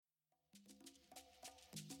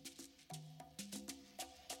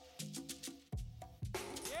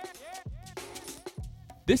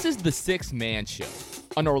This is the Sixth Man Show,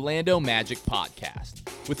 an Orlando Magic podcast,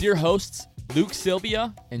 with your hosts Luke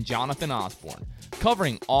Sylvia and Jonathan Osborne,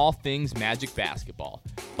 covering all things Magic basketball.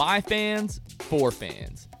 By fans, for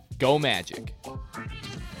fans. Go Magic.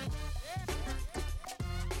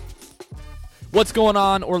 What's going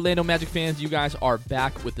on, Orlando Magic fans? You guys are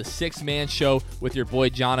back with the Sixth Man Show with your boy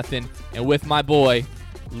Jonathan and with my boy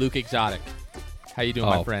Luke Exotic. How you doing,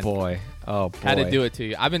 my friend? Oh boy! Had to do it to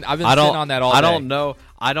you. I've been sitting on that all day.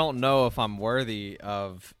 I don't know if I'm worthy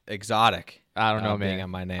of Exotic. I don't know, man. Being on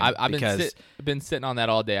my name. I've been sitting on that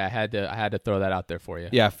all day. I had to throw that out there for you.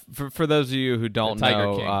 Yeah, for those of you who don't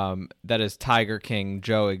know, King. that is Tiger King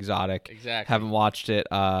Joe Exotic. Exactly. Haven't watched it?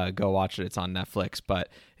 Go watch it. It's on Netflix. But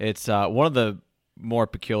it's one of the more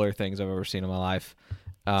peculiar things I've ever seen in my life.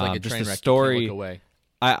 It's like a just train the wreck. story. You can't look away.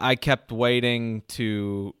 I kept waiting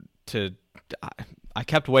I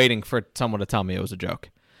kept waiting for someone to tell me it was a joke.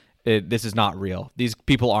 This is not real. These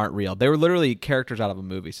people aren't real. They were literally characters out of a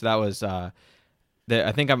movie. So that was. I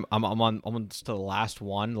think I'm on to the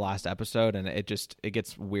last episode, and it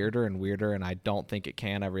gets weirder and weirder, and I don't think it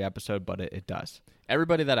can every episode, but it does.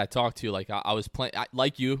 Everybody that I talked to, like I was playing,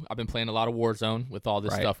 like you, I've been playing a lot of Warzone with all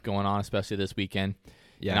this stuff going on, especially this weekend.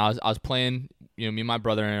 Yeah, and I was playing, me and my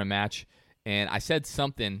brother in a match, and I said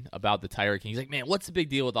something about the Tiger King. He's like, "Man, what's the big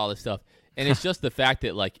deal with all this stuff?" And it's just the fact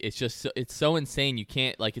that like it's so insane. You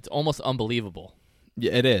can't it's almost unbelievable.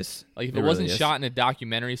 Yeah, it is. Like if it wasn't shot in a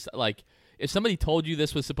documentary, like if somebody told you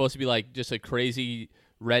this was supposed to be like just a crazy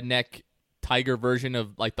redneck tiger version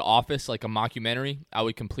of like The Office, like a mockumentary, I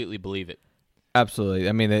would completely believe it. Absolutely.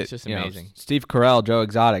 I mean, it's just amazing. Steve Carell, Joe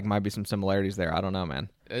Exotic, might be some similarities there. I don't know, man.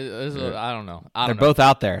 I don't know. They're both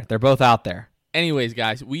out there. They're both out there. Anyways,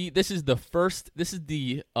 guys, this is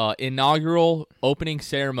the inaugural opening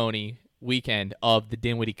ceremony weekend of the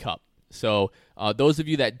Dinwiddie Cup. So those of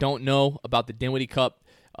you that don't know about the Dinwiddie Cup,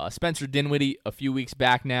 Spencer Dinwiddie a few weeks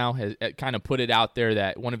back now has kind of put it out there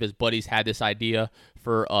that one of his buddies had this idea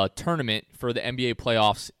for a tournament for the NBA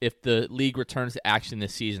playoffs if the league returns to action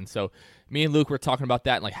this season. So me and Luke were talking about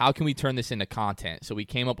that, and like how can we turn this into content? So we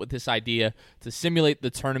came up with this idea to simulate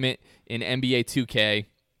the tournament in NBA 2K.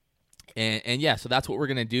 And yeah, so that's what we're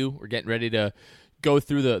going to do. We're getting ready to go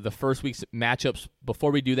through the first week's matchups.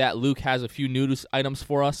 Before we do that, Luke has a few news items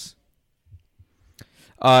for us.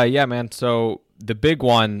 Yeah, man. So the big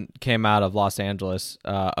one came out of Los Angeles.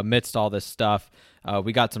 Amidst all this stuff,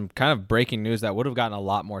 we got some kind of breaking news that would have gotten a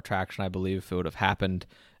lot more traction, I believe, if it would have happened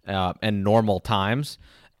in normal times.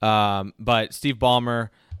 But Steve Ballmer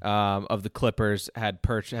of the Clippers has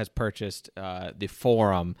purchased the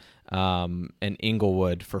Forum in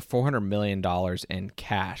Inglewood for $400 million in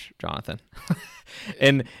cash, Jonathan.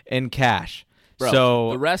 in cash. Bro,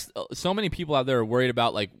 so the rest, so many people out there are worried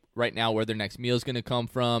about like right now where their next meal is going to come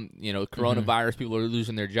from. Coronavirus, people are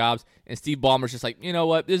losing their jobs, and Steve Ballmer's just like, you know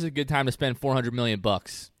what, this is a good time to spend $400 million.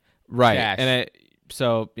 Right, cash. And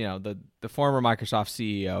the former Microsoft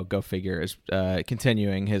CEO, go figure, is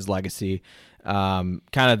continuing his legacy. Kind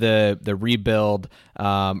of the rebuild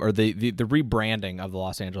or the rebranding of the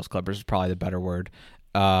Los Angeles Clippers is probably the better word.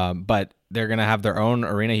 But they're going to have their own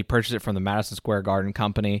arena. He purchased it from the Madison Square Garden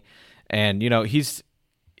company, and he's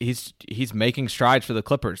making strides for the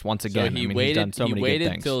Clippers once again. So he's done so many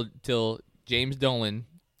good things. till James Dolan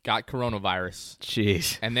got coronavirus.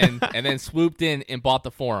 Jeez. And then swooped in and bought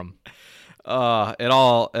the Forum. It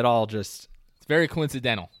all just, it's very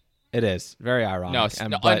coincidental. It is very ironic.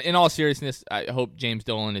 But in all seriousness, I hope James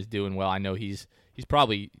Dolan is doing well. I know he's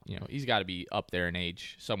probably, he's got to be up there in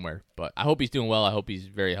age somewhere, but I hope he's doing well. I hope he's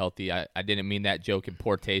very healthy. I didn't mean that joke in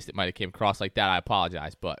poor taste. It might have came across like that. I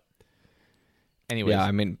apologize, but anyways. Yeah,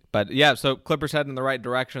 I mean, so Clippers heading in the right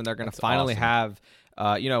direction. They're going to finally have,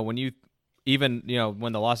 when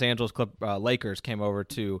the Los Angeles Lakers came over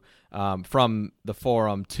to from the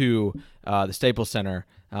Forum to the Staples Center,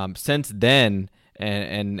 since then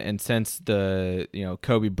and since the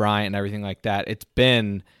Kobe Bryant and everything like that, it's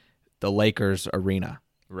been the Lakers arena.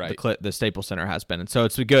 Right. The Staples Center has been. And so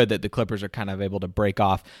it's good that the Clippers are kind of able to break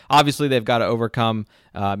off. Obviously, they've got to overcome,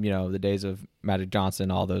 the days of Magic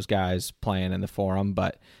Johnson, all those guys playing in the Forum.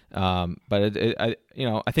 But I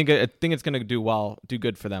think it's going to do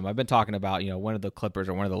good for them. I've been talking about, when are the Clippers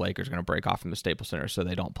or when are the Lakers going to break off from the Staples Center so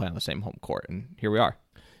they don't play on the same home court. And here we are.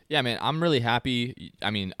 Yeah, man, I'm really happy. I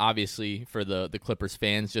mean, obviously for the Clippers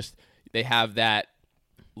fans, just they have that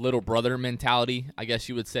little brother mentality, I guess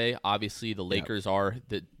you would say. Obviously, the Lakers are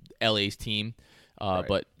the LA's team, right.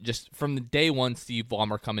 But just from the day one, Steve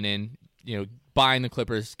Ballmer coming in, buying the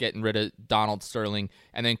Clippers, getting rid of Donald Sterling,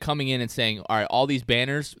 and then coming in and saying, all right, all these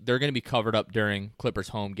banners, they're going to be covered up during Clippers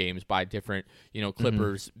home games by different,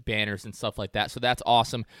 Clippers banners and stuff like that. So that's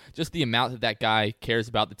awesome. Just the amount that guy cares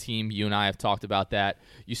about the team. You and I have talked about that.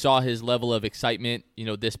 You saw his level of excitement,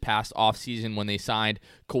 this past offseason when they signed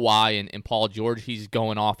Kawhi and Paul George. He's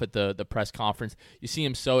going off at the press conference. You see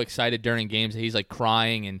him so excited during games that he's like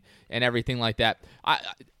crying and everything like that.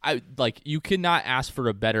 I like, you could not ask for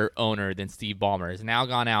a better owner than Steve Ballmer. Has now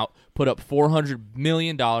gone out, put up $400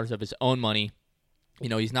 million of his own money.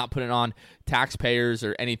 He's not putting on taxpayers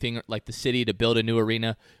or anything like the city to build a new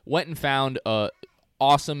arena. Went and found a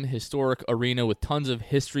awesome historic arena with tons of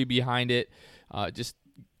history behind it. Just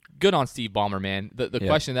good on Steve Ballmer, man. The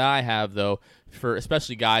question that I have, though, for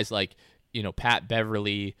especially guys like, Pat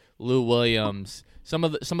Beverly, Lou Williams, some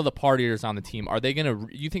of the partiers on the team, are they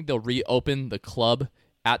you think they'll reopen the club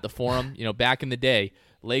at the Forum? Back in the day,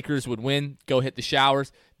 Lakers would win, go hit the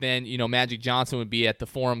showers, then Magic Johnson would be at the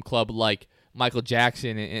Forum Club like Michael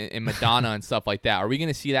Jackson and Madonna and stuff like that. Are we going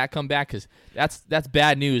to see that come back? Because that's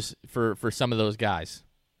bad news for some of those guys.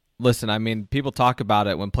 Listen, I mean, people talk about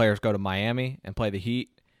it when players go to Miami and play the Heat.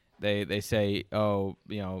 They say, oh,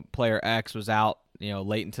 player X was out,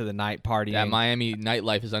 late into the night partying. That Miami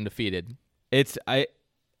nightlife is undefeated.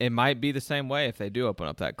 It might be the same way if they do open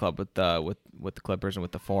up that club with the Clippers and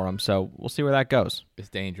with the Forum. So we'll see where that goes. It's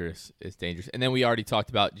dangerous. And then we already talked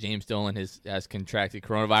about James Dolan has contracted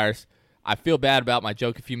coronavirus. I feel bad about my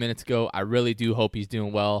joke a few minutes ago. I really do hope he's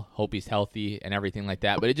doing well, hope he's healthy and everything like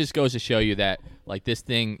that. But it just goes to show you that, like, this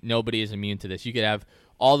thing, nobody is immune to this. You could have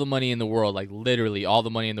all the money in the world, like literally all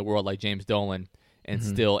the money in the world, like James Dolan, and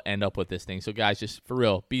still end up with this thing. So, guys, just for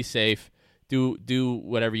real, be safe. Do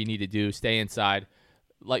whatever you need to do. Stay inside.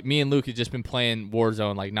 Like, me and Luke have just been playing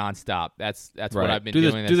Warzone like nonstop. That's right. What I've been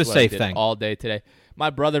doing. Do the what safe I did thing all day today.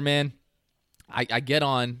 My brother, man, I get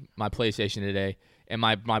on my PlayStation today, and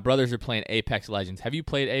my brothers are playing Apex Legends. Have you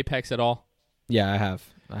played Apex at all? Yeah, I have.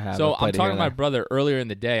 So I'm talking to my brother earlier in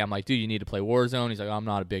the day. I'm like, dude, you need to play Warzone. He's like, oh, I'm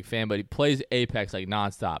not a big fan, but he plays Apex like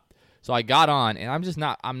nonstop. So I got on, and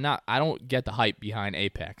I don't get the hype behind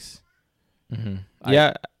Apex.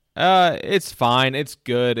 It's fine. It's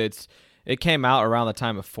good. It came out around the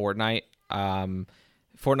time of Fortnite.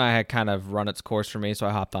 Fortnite had kind of run its course for me, so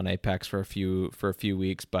I hopped on Apex for a few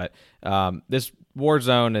weeks. But this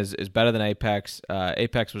Warzone is better than Apex.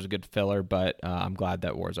 Apex was a good filler, but I'm glad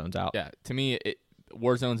that Warzone's out. Yeah, to me,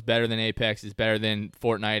 Warzone's better than Apex. It's better than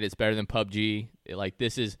Fortnite. It's better than PUBG.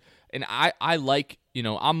 And I like,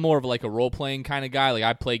 I'm more of like a role playing kind of guy. Like,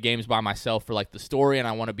 I play games by myself for like the story, and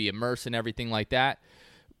I want to be immersed and everything like that.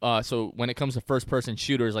 So when it comes to first person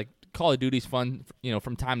shooters, like, Call of Duty's fun.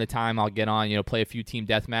 From time to time I'll get on, play a few team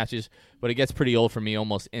death matches, but it gets pretty old for me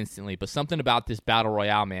almost instantly. But something about this battle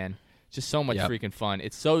royale, man, just so much freaking fun.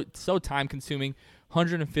 It's so time consuming.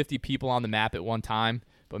 150 people on the map at one time,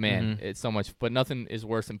 but man, it's so much. But nothing is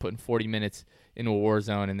worse than putting 40 minutes into a war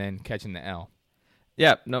zone and then catching the L.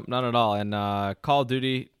 Yeah, no, none at all. And Call of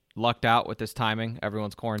Duty lucked out with this timing.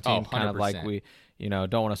 Everyone's quarantined, kind of like we,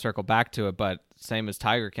 don't want to circle back to it, but same as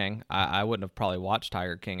Tiger King. I wouldn't have probably watched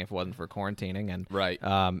Tiger King if it wasn't for quarantining. And right.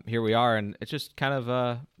 Here we are, and it's just kind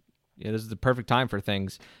of this is the perfect time for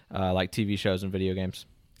things like TV shows and video games.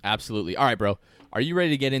 Absolutely. All right, bro. Are you ready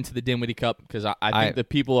to get into the Dinwiddie Cup? Because I think the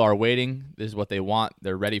people are waiting. This is what they want.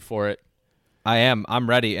 They're ready for it. I am. I'm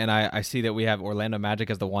ready, and I see that we have Orlando Magic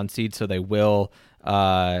as the 1 seed, so they will,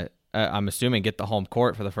 I'm assuming, get the home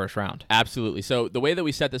court for the first round. Absolutely. So the way that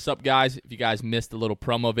we set this up, guys, if you guys missed the little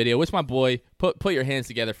promo video, which my boy, put your hands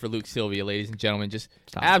together for Luke Sylvia, ladies and gentlemen, just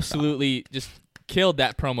just killed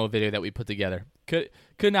that promo video that we put together.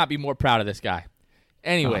 Could not be more proud of this guy.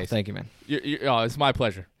 Anyways. Thank you, man. It's my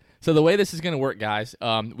pleasure. So the way this is going to work, guys,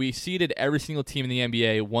 we seeded every single team in the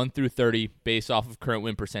NBA 1 through 30 based off of current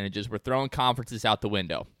win percentages. We're throwing conferences out the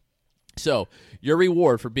window. So your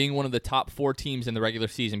reward for being one of the top 4 teams in the regular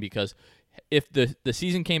season, because if the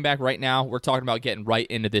season came back right now, we're talking about getting right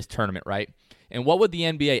into this tournament, right? And what would the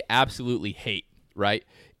NBA absolutely hate, right?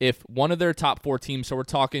 If one of their top 4 teams, so we're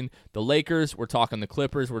talking the Lakers, we're talking the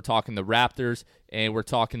Clippers, we're talking the Raptors, and we're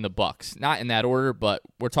talking the Bucks. Not in that order, but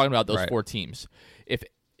we're talking about those 4 teams. If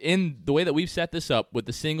in the way that we've set this up with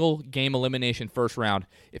the single game elimination first round,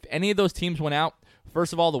 if any of those teams went out,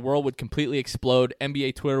 first of all, the world would completely explode.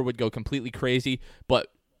 NBA Twitter would go completely crazy, but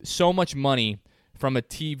so much money from a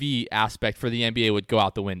TV aspect for the NBA would go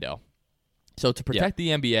out the window. So to protect the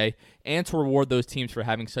NBA and to reward those teams for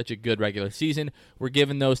having such a good regular season, we're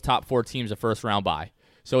giving those top 4 teams a first round bye.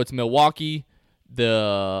 So it's Milwaukee,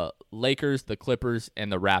 the Lakers, the Clippers,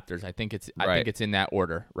 and the Raptors. I think it's in that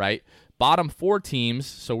order, right? bottom 4 teams,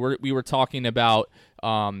 so we were talking about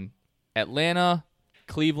Atlanta,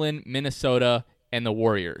 Cleveland, Minnesota, and the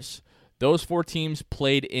Warriors. Those 4 teams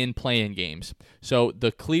played in play-in games. So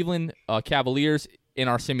the Cleveland Cavaliers, in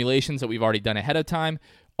our simulations that we've already done ahead of time,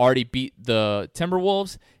 already beat the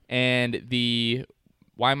Timberwolves, and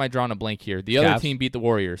why am I drawing a blank here? The other team beat the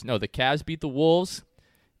Warriors. No, the Cavs beat the Wolves,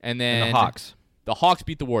 and then the Hawks. The Hawks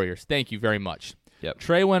beat the Warriors. Thank you very much. Yep.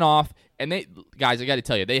 Trey went off, and guys, I got to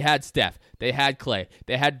tell you, they had Steph, they had Clay,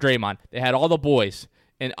 they had Draymond, they had all the boys,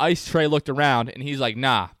 and Ice Trey looked around, and he's like,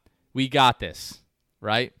 nah, we got this,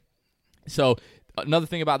 right? So another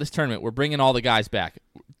thing about this tournament, we're bringing all the guys back.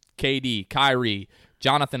 KD, Kyrie,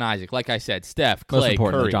 Jonathan Isaac, like I said, Steph, Clay, Most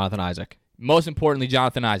importantly, Curry. Jonathan Isaac. Most importantly,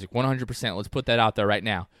 Jonathan Isaac, 100%. Let's put that out there right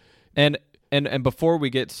now. And before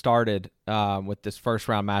we get started with this first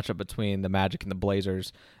round matchup between the Magic and the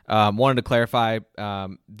Blazers, wanted to clarify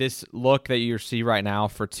this look that you see right now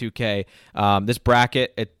for 2K. This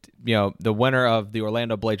bracket, the winner of the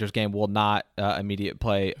Orlando Blazers game will not immediately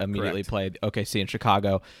play OKC in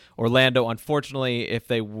Chicago. Orlando, unfortunately, if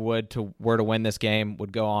they were to win this game,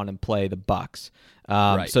 would go on and play the Bucks.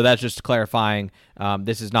 Right. So that's just clarifying.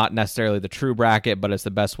 This is not necessarily the true bracket, but it's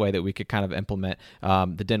the best way that we could kind of implement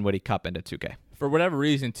the Dinwiddie Cup into 2K. For whatever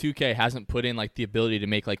reason, 2K hasn't put in like the ability to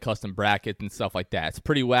make like custom brackets and stuff like that. It's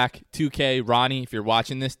pretty whack. 2K, Ronnie, if you're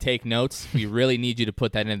watching this, take notes. We really need you to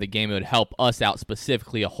put that into the game. It would help us out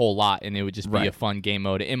specifically a whole lot, and it would just be a fun game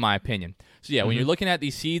mode, in my opinion. So yeah, when you're looking at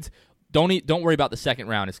these seeds, don't worry about the second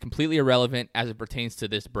round. It's completely irrelevant as it pertains to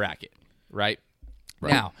this bracket, right?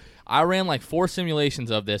 Now, I ran like 4 simulations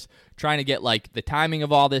of this, trying to get like the timing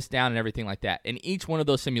of all this down and everything like that. In each one of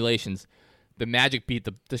those simulations, the Magic beat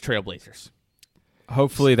the Trailblazers.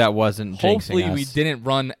 Hopefully that wasn't jinxing Hopefully us. we didn't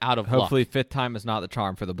run out of luck. Hopefully fifth time is not the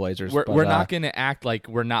charm for the Blazers. We're not going to act like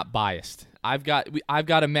we're not biased. I've got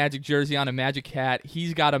a Magic jersey on, a Magic hat.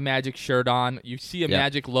 He's got a Magic shirt on. You see a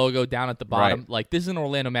Magic logo down at the bottom. Right. Like, this is an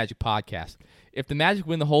Orlando Magic podcast. If the Magic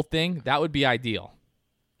win the whole thing, that would be ideal.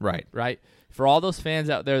 Right. For all those fans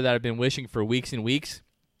out there that have been wishing for weeks and weeks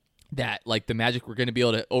that like the Magic were going to be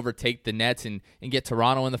able to overtake the Nets and get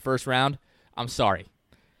Toronto in the first round, I'm sorry.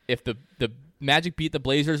 If the Magic beat the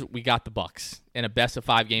Blazers, we got the Bucks in a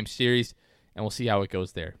best-of-5 game series, and we'll see how it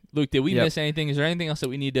goes there. Luke, did we miss anything? Is there anything else that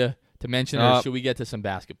we need to mention, or should we get to some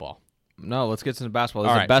basketball? No, let's get to some basketball.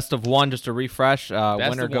 This is a best of one, just to refresh.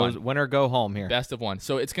 Winner go home here. Best of one.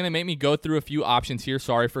 So it's going to make me go through a few options here.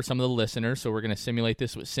 Sorry for some of the listeners. So we're going to simulate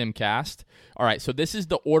this with Simcast. All right, so this is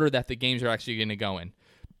the order that the games are actually going to go in.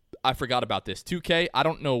 I forgot about this. 2K, I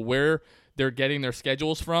don't know where they're getting their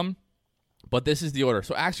schedules from, but this is the order.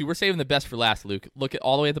 So actually, we're saving the best for last, Luke. Look at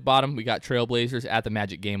all the way at the bottom. We got Trailblazers at the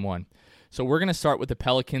Magic Game 1. So we're going to start with the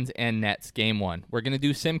Pelicans and Nets Game 1. We're going to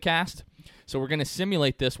do Simcast. So we're going to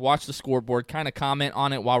simulate this, watch the scoreboard, kind of comment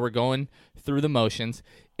on it while we're going through the motions.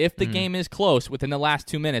 If the game is close within the last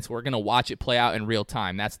 2 minutes, we're going to watch it play out in real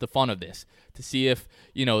time. That's the fun of this, to see if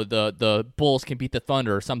the Bulls can beat the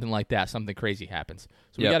Thunder or something like that, something crazy happens.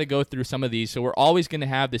 So we got to go through some of these. So we're always going to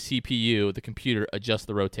have the CPU, the computer, adjust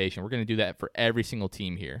the rotation. We're going to do that for every single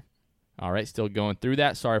team here. All right, still going through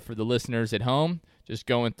that. Sorry for the listeners at home. Just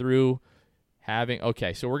going through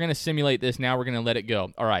okay, so we're going to simulate this now. We're going to let it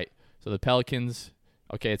go. All right. So the Pelicans,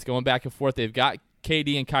 okay, it's going back and forth. They've got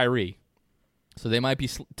KD and Kyrie. So they might be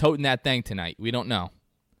toting that thing tonight. We don't know.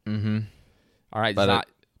 Mm-hmm. All right,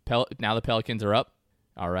 now the Pelicans are up.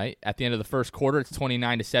 All right. At the end of the first quarter, it's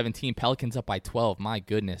 29-17. Pelicans up by 12. My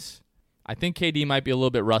goodness. I think KD might be a little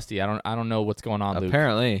bit rusty. I don't know what's going on, Luke.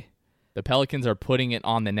 Apparently. The Pelicans are putting it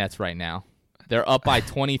on the Nets right now. They're up by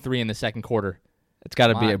 23 in the second quarter. It's got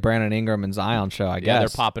to be a Brandon Ingram and Zion show, I guess. Yeah, they're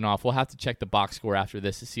popping off. We'll have to check the box score after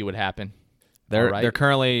this to see what happened. They're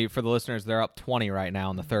currently, for the listeners, they're up 20 right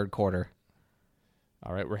now in the third quarter.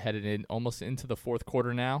 All right, we're headed almost into the fourth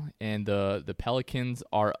quarter now, and the Pelicans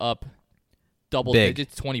are up double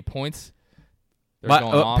digits, 20 points. They're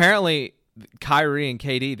going off. Apparently, Kyrie and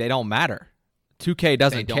KD, they don't matter. 2K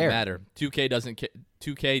doesn't care. They don't matter.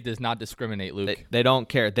 2K does not discriminate, Luke. They don't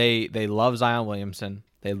care. They love Zion Williamson.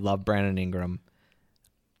 They love Brandon Ingram.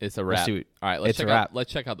 It's a wrap. All right,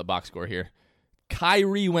 let's check out the box score here.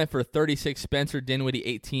 Kyrie went for 36. Spencer Dinwiddie,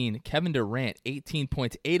 18. Kevin Durant, 18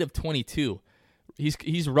 points, 8 of 22.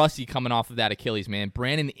 He's rusty coming off of that Achilles, man.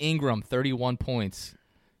 Brandon Ingram, 31 points.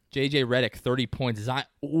 JJ Redick, 30 points.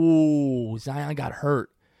 Zion got hurt.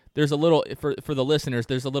 There's a little, for the listeners,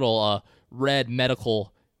 there's a little red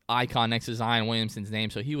medical icon next to Zion Williamson's name,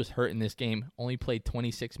 so he was hurt in this game. Only played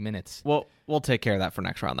 26 minutes. Well, we'll take care of that for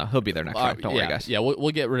next round, though. He'll be there next round. Don't worry, guys. Yeah,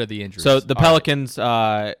 we'll get rid of the injuries. So the Pelicans,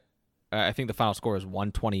 I think the final score is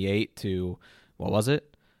 128 to, what was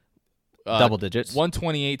it? Double digits.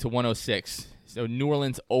 128 to 106. So New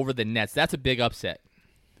Orleans over the Nets. That's a big upset.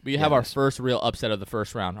 We have our first real upset of the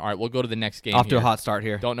first round. All right, we'll go to the next game. Off to a hot start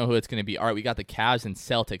here. Don't know who it's going to be. All right, we got the Cavs and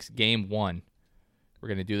Celtics, game 1. We're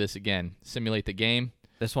going to do this again. Simulate the game.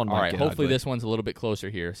 This one might All right, get hopefully ugly. this one's a little bit closer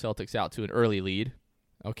here. Celtics out to an early lead.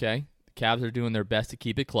 Okay, the Cavs are doing their best to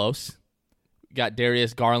keep it close. We got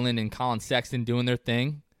Darius Garland and Colin Sexton doing their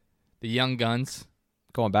thing. The young guns.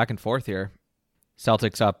 Going back and forth here.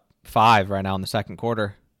 Celtics up 5 right now in the second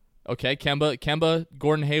quarter. Okay, Kemba,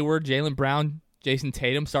 Gordon Hayward, Jaylen Brown, Jason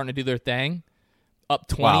Tatum starting to do their thing. Up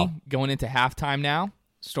 20, Wow. going into halftime now.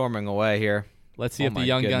 Storming away here. Let's see if the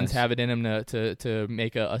young guns have it in them to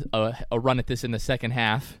make a run at this in the second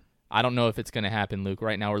half. I don't know if it's going to happen, Luke.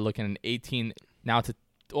 Right now we're looking at 18. Now it's a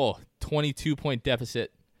 22-point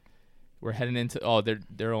deficit. We're heading into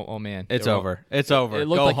oh man. It's over. It's over. It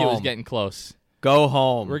looked Go like home. it was getting close. Go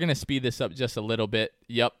home. We're going to speed this up just a little bit.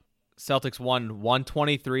 Yep. Celtics won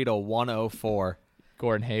 123 to 104.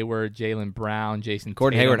 Gordon Hayward, Jaylen Brown, Jason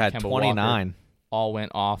Gordon Tatum, Hayward had Kemba 29. Walker all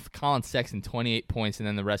went off. Colin Sexton, 28 points, and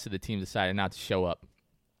then the rest of the team decided not to show up.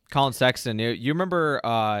 Colin Sexton, you remember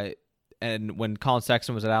and when Colin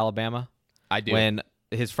Sexton was at Alabama? I do. When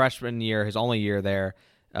his freshman year, his only year there,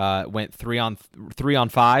 went 3 on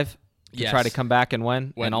 5 to try to come back and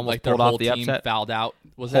win, when and almost like their pulled whole off the team upset. fouled out.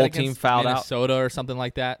 Was Whole that team against fouled out. Minnesota or something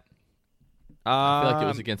like that? I feel like it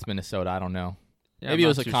was against Minnesota. I don't know. Yeah, Maybe I'm it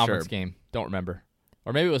was not a too conference sure. game. Don't remember.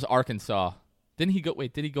 Or maybe it was Arkansas. Didn't he go?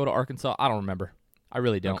 Wait, did he go to Arkansas? I don't remember. I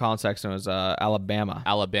really No, don't. Colin Sexton was Alabama.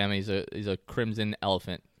 Alabama. He's a crimson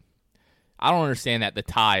elephant. I don't understand that. The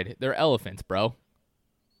Tide. They're elephants, bro.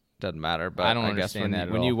 Doesn't matter, but I don't guess understand that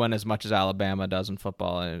at when all. you win as much as Alabama does in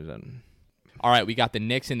football, All right, we got the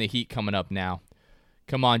Knicks and the Heat coming up now.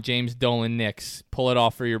 Come on, James Dolan Knicks. Pull it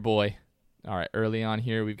off for your boy. All right, early on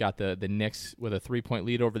here, we've got the Knicks with a 3-point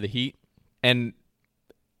lead over the Heat. and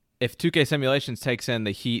if 2K Simulations takes in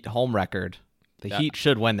the Heat home record, the Heat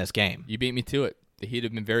should win this game. You beat me to it. The Heat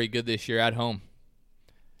have been very good this year at home.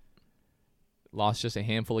 Lost just a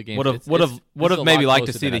handful of games. Would have maybe liked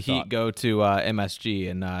to see the Heat Heat go to MSG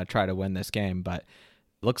and try to win this game, but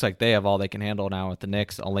looks like they have all they can handle now with the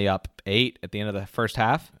Knicks only up 8 at the end of the first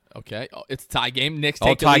half. Okay, it's a tie game. Knicks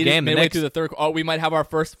take the tie lead game. midway through the third. Oh, we might have our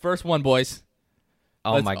first one, boys.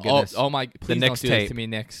 My goodness. Oh my! Please don't Knicks do this tape. to me,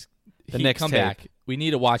 Knicks. The Heat, Knicks come tape. back. We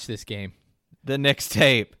need to watch this game. The Knicks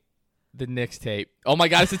tape. The Knicks tape. Oh my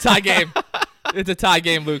God! It's a tie game. It's a tie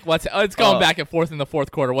game, Luke. It's going back and forth in the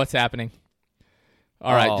fourth quarter. What's happening?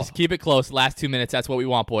 All right, just keep it close. Last 2 minutes. That's what we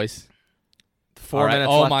want, boys. 4 minutes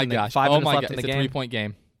Oh left. my in the, gosh! 5 Oh minutes my left God! in It's the a game. 3-point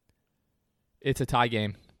game. It's a tie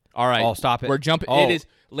game. All right. Oh, stop it. We're jumping. Oh. It is,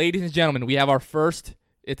 ladies and gentlemen. We have our first.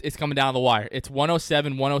 It's coming down the wire. It's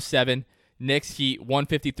 107-107. Knicks Heat.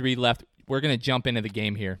 153 left. We're gonna jump into the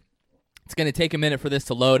game here. It's going to take a minute for this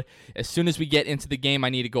to load. As soon as we get into the game, I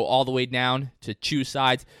need to go all the way down to choose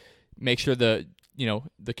sides. Make sure the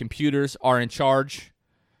computers are in charge.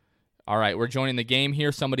 All right, we're joining the game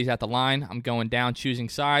here. Somebody's at the line. I'm going down, choosing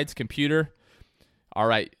sides. Computer. All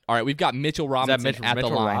right. We've got Mitchell Robinson Is that at the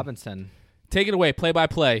Mitchell line. Robinson? Take it away,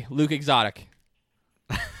 play-by-play. Luke Exotic.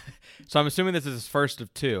 So I'm assuming this is his first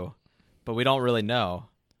of 2, but we don't really know.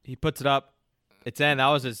 He puts it up. It's in. That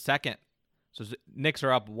was his second. So Knicks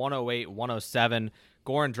are up 108-107.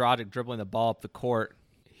 Goran Dragic dribbling the ball up the court.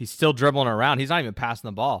 He's still dribbling around. He's not even passing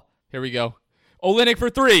the ball. Here we go. Olynyk for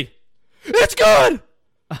 3. It's good.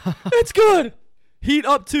 It's good. Heat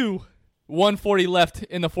up 2. 140 left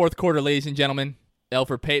in the fourth quarter, ladies and gentlemen.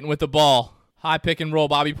 Elfrid Payton with the ball. High pick and roll,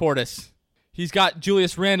 Bobby Portis. He's got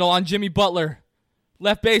Julius Randle on Jimmy Butler.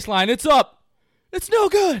 Left baseline. It's up. It's no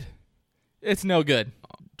good. It's no good.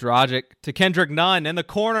 Dragic to Kendrick Nunn in the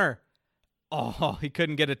corner. Oh, he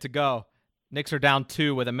couldn't get it to go. Knicks are down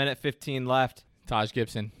 2 with 1:15 left. Taj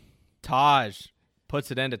Gibson. Taj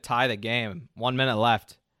puts it in to tie the game. 1 minute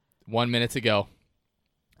left. 1 minute to go.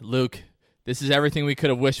 Luke, this is everything we could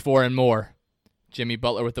have wished for and more. Jimmy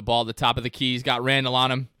Butler with the ball at the top of the key. He's got Randall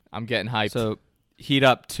on him. I'm getting hyped. So Heat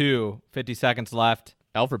up 2, 50 seconds left.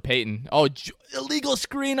 Elfrid Payton. Oh, illegal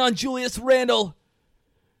screen on Julius Randle.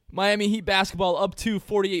 Miami Heat basketball up 2,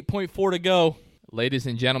 48.4 to go. Ladies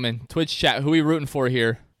and gentlemen, Twitch chat, who are we rooting for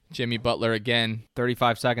here? Jimmy Butler again.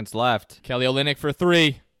 35 seconds left. Kelly Olynyk for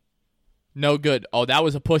 3. No good. Oh, that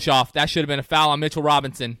was a push-off. That should have been a foul on Mitchell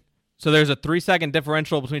Robinson. So there's a 3-second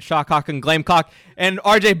differential between shot clock and game clock, and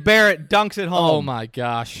RJ Barrett dunks it home. Oh, my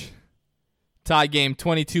gosh. Tie game,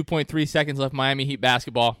 22.3 seconds left, Miami Heat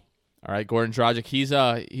basketball. All right, Gordon Dragic,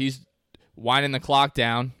 he's winding the clock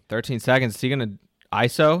down. 13 seconds. Is he going to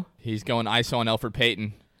ISO? He's going ISO on Elfrid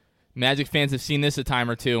Payton. Magic fans have seen this a time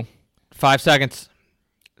or two. 5 seconds.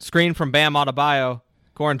 Screen from Bam Adebayo.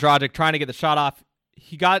 Goran Dragic trying to get the shot off.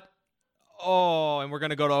 He got... Oh, and we're going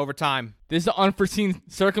to go to overtime. This is an unforeseen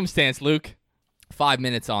circumstance, Luke. 5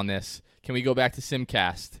 minutes on this. Can we go back to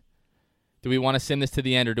Simcast? Do we want to sim this to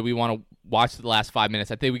the end, or do we want to watch the last 5 minutes?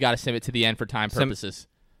 I think we got to sim it to the end for time purposes.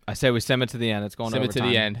 I say we sim it to the end. It's going to overtime. Sim it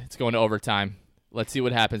to the end. It's going to overtime. Let's see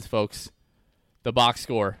what happens, folks. The box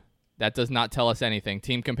score. That does not tell us anything.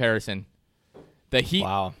 Team comparison. The Heat,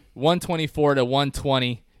 124 to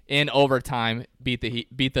 120 in overtime, beat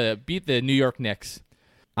the New York Knicks.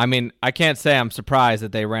 I mean, I can't say I'm surprised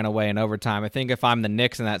that they ran away in overtime. I think if I'm the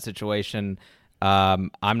Knicks in that situation,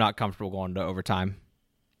 I'm not comfortable going to overtime.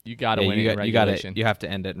 You got to win it in regulation. You have to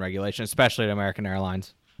end it in regulation, especially at American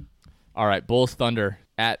Airlines. All right, Bulls Thunder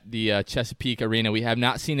at the Chesapeake Arena. We have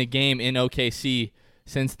not seen a game in OKC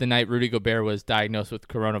since the night Rudy Gobert was diagnosed with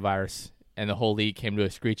coronavirus and the whole league came to a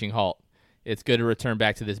screeching halt. It's good to return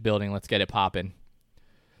back to this building. Let's get it popping.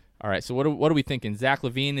 All right, so what are we thinking? Zach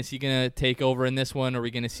LaVine, is he going to take over in this one? Or are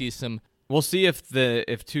we going to see some... We'll see if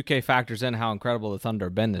 2K factors in how incredible the Thunder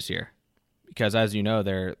have been this year. Because, as you know,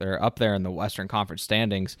 they're up there in the Western Conference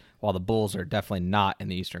standings, while the Bulls are definitely not in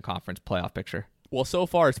the Eastern Conference playoff picture. Well, so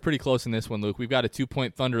far it's pretty close in this one, Luke. We've got a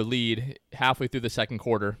 2-point Thunder lead halfway through the second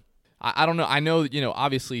quarter. I don't know. I know,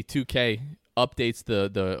 obviously 2K updates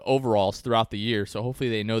the overalls throughout the year, so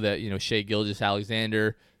hopefully they know that, Shai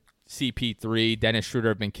Gilgeous-Alexander, CP3, Dennis Schroeder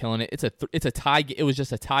have been killing it. It's a tie. It was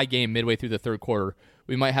just a tie game midway through the third quarter.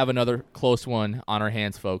 We might have another close one on our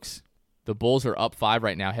hands, folks. The Bulls are up 5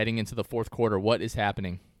 right now, heading into the fourth quarter. What is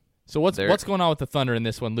happening? So what's going on with the Thunder in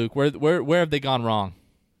this one, Luke? Where have they gone wrong?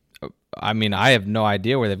 I mean, I have no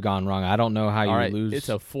idea where they've gone wrong. I don't know how you lose. It's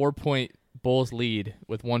a 4-point Bulls lead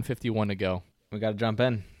with 1:51 to go. We got to jump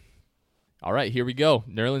in. All right, here we go.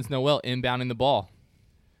 Nerlens Noel inbounding the ball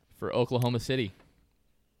for Oklahoma City.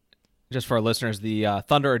 Just for our listeners, the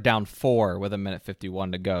Thunder are down 4 with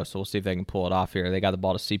 1:51 to go, so we'll see if they can pull it off here. They got the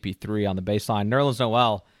ball to CP3 on the baseline. Nerlens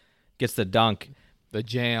Noel gets the dunk. The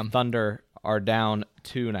jam. Thunder are down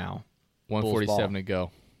 2 now. 1:47 to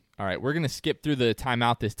go. All right, we're going to skip through the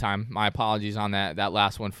timeout this time. My apologies on that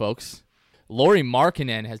last one, folks. Lauri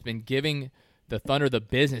Markkanen has been giving the Thunder the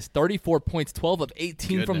business. 34 points, 12 of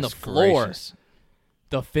 18 from the floor. Gracious.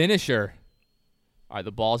 The finisher. All right,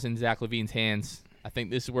 the ball's in Zach LaVine's hands. I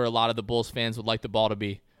think this is where a lot of the Bulls fans would like the ball to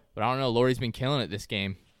be. But I don't know. Lauri's been killing it this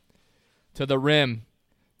game. To the rim.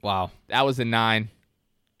 Wow. That was a 9.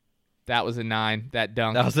 That was a 9. That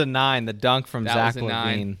dunk. That was a 9. The dunk from Zach LaVine.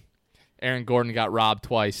 9. Aaron Gordon got robbed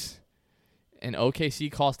twice. And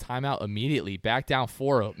OKC calls timeout immediately. Back down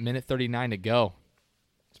 4, 1:39 to go.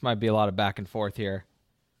 This might be a lot of back and forth here.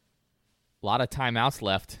 A lot of timeouts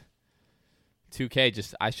left.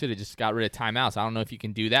 2K, I should have just got rid of timeouts. I don't know if you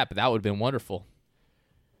can do that, but that would have been wonderful.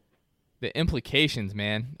 The implications,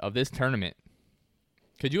 man, of this tournament.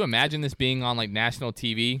 Could you imagine this being on national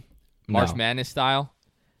TV, March Madness style?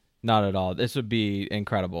 Not at all. This would be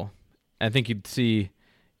incredible. I think you'd see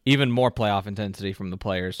even more playoff intensity from the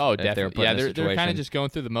players. Oh, definitely. Yeah, they're kind of just going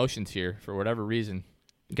through the motions here for whatever reason.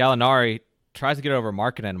 Gallinari tries to get over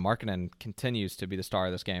Markkanen. Markkanen continues to be the star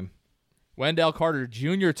of this game. Wendell Carter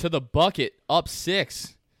Jr. to the bucket, up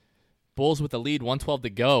 6. Bulls with the lead, 1:12 to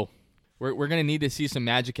go. We're going to need to see some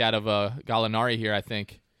magic out of Gallinari here, I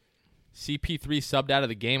think. CP3 subbed out of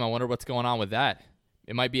the game. I wonder what's going on with that.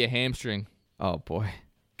 It might be a hamstring. Oh, boy.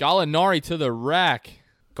 Gallinari to the rack.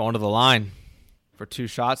 Going to the line for 2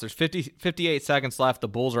 shots. There's 58 seconds left. The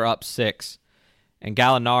Bulls are up 6. And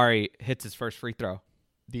Gallinari hits his first free throw.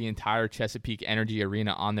 The entire Chesapeake Energy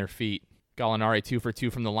Arena on their feet. Gallinari 2 for 2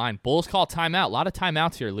 from the line. Bulls call timeout. A lot of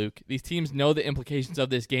timeouts here, Luke. These teams know the implications of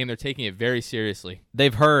this game. They're taking it very seriously.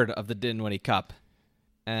 They've heard of the Dinwiddie Cup,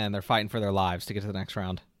 and they're fighting for their lives to get to the next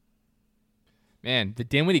round. Man, the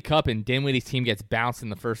Dinwiddie Cup and Dinwiddie's team gets bounced in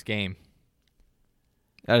the first game.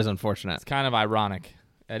 That is unfortunate. It's kind of ironic.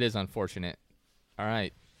 That is unfortunate. All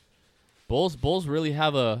right. Bulls really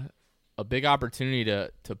have a big opportunity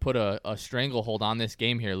to put a stranglehold on this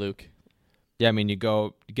game here, Luke. Yeah, I mean, you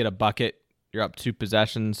get a bucket. You're up 2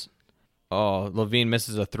 possessions. Oh, LaVine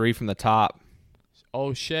misses a 3 from the top.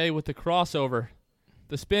 Oh, Shai with the crossover.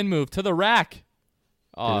 The spin move to the rack.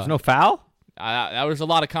 There's no foul? That was a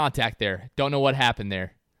lot of contact there. Don't know what happened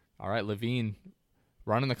there. All right, LaVine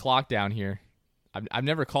running the clock down here. I've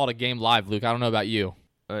never called a game live, Luke. I don't know about you.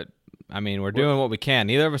 I mean, we're doing what we can.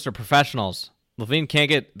 Neither of us are professionals. LaVine can't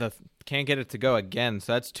get it to go again,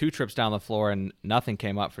 so that's 2 trips down the floor, and nothing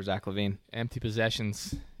came up for Zach LaVine. Empty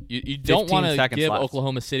possessions. You don't want to give left.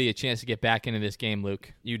 Oklahoma City a chance to get back into this game,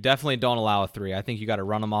 Luke. You definitely don't allow a 3. I think you got to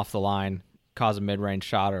run them off the line, cause a mid-range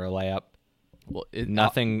shot or a layup. Well,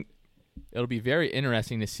 nothing It'll be very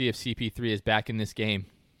interesting to see if CP3 is back in this game.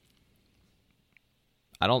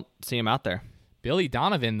 I don't see him out there. Billy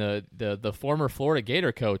Donovan, the former Florida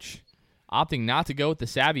Gator coach, opting not to go with the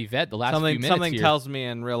savvy vet the last few minutes Something here. tells me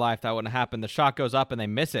in real life that wouldn't happen. The shot goes up and they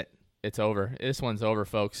miss it. It's over. This one's over,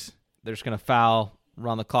 folks. They're just going to foul,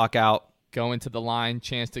 run the clock out. Go into the line,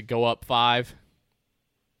 chance to go up 5.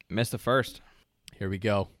 Miss the first. Here we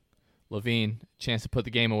go. Levine, chance to put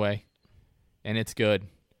the game away. And it's good.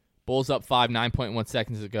 Bulls up 5, 9.1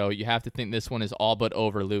 seconds ago. You have to think this one is all but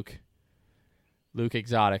over, Luke. Luke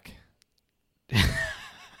Exotic.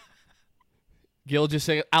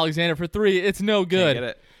 Gilgeous-Alexander for 3. It's no good. Can't get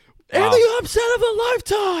it. And Wow. the upset of a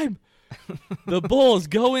lifetime. The Bulls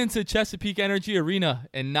go into Chesapeake Energy Arena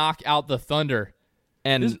and knock out the Thunder.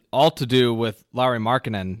 And all to do with Lauri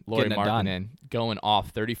Markkanen Lauri getting it done. Markkanen going off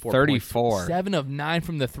 34 34. points. 7 of 9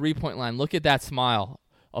 from the three-point line. Look at that smile.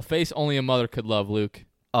 A face only a mother could love, Luke.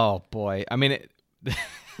 Oh, boy. I mean,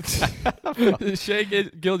 Shea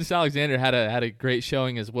Gilgeous-Alexander had a great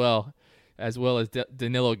showing as well as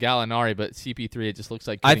Danilo Gallinari, but CP3, it just looks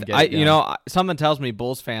like couldn't get it done. something tells me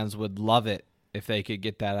Bulls fans would love it if they could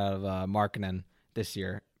get that out of Markkanen this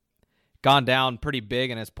year. Gone down pretty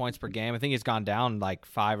big in his points per game. I think he's gone down like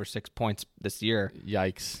 5 or 6 points this year.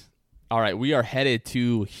 Yikes. All right, we are headed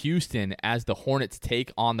to Houston as the Hornets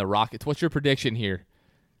take on the Rockets. What's your prediction here?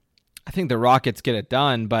 I think the Rockets get it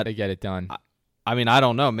done, but They get it done. I mean, I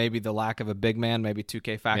don't know. Maybe the lack of a big man, maybe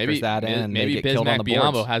 2K factors that in, and maybe they get killed on the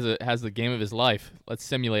Bismack boards. Biyombo has the game of his life. Let's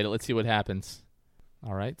simulate it. Let's see what happens.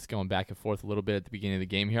 All right, it's going back and forth a little bit at the beginning of the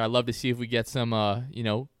game here. I'd love to see if we get some,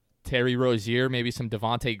 Terry Rozier, maybe some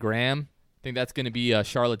Devontae Graham. I think that's going to be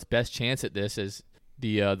Charlotte's best chance at this, as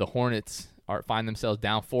the Hornets find themselves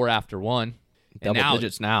down 4 after 1. And Double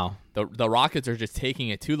digits now. The Rockets are just taking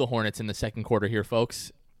it to the Hornets in the second quarter here,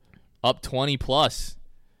 folks. Up 20 plus,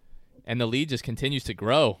 and the lead just continues to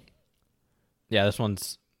grow. Yeah, this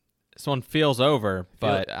one feels over,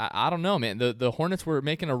 but I don't know, man. The Hornets were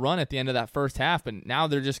making a run at the end of that first half, but now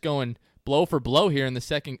they're just going blow for blow here in the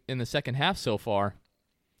second half so far.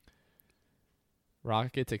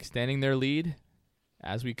 Rockets extending their lead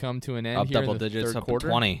as we come to an end up here double in the digits, third up quarter.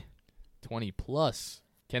 to 20. 20 plus.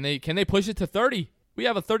 Can they push it to 30? We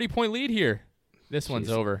have a 30-point lead here. This one's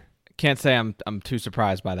over. Can't say I'm too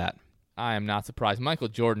surprised by that. I am not surprised. Michael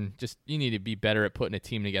Jordan, you need to be better at putting a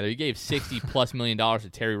team together. You gave $60+ million to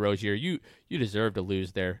Terry Rozier. You deserve to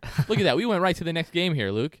lose there. Look at that. We went right to the next game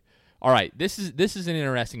here, Luke. All right, this is an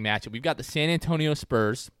interesting matchup. We've got the San Antonio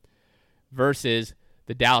Spurs versus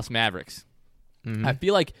the Dallas Mavericks. Mm-hmm. I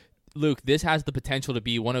feel like, Luke, this has the potential to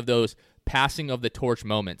be one of those passing of the torch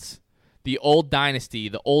moments. The old dynasty,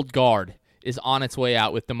 the old guard, is on its way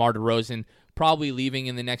out with DeMar DeRozan probably leaving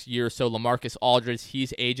in the next year or so. LaMarcus Aldridge,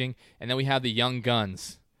 he's aging. And then we have the young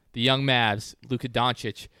guns, the young Mavs, Luka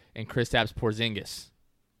Doncic, and Kristaps Porzingis.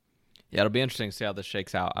 Yeah, it'll be interesting to see how this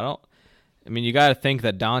shakes out. I mean, you got to think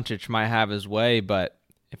that Doncic might have his way, but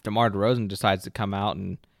if DeMar DeRozan decides to come out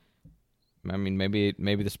and, I mean, maybe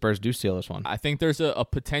the Spurs do steal this one. I think there's a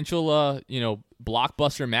potential,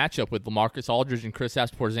 blockbuster matchup with LaMarcus Aldridge and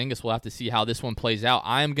Kristaps Porzingis. We'll have to see how this one plays out.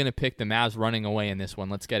 I am going to pick the Mavs running away in this one.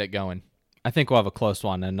 Let's get it going. I think we'll have a close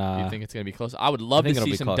one. And you think it's going to be close? I would love to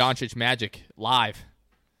see some close. Doncic magic live.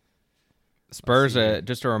 Spurs,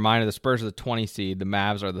 just a reminder, the Spurs are the 20 seed. The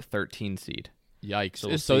Mavs are the 13 seed. Yikes.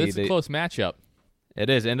 So So it's a close matchup. It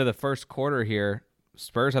is. Into the first quarter here,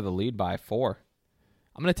 Spurs have the lead by 4.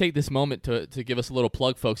 I'm going to take this moment to give us a little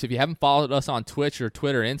plug, folks. If you haven't followed us on Twitch or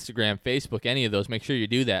Twitter, Instagram, Facebook, any of those, make sure you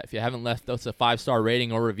do that. If you haven't left us a 5-star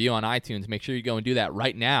rating or review on iTunes, make sure you go and do that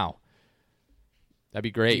right now. That'd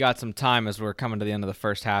be great. You got some time as we're coming to the end of the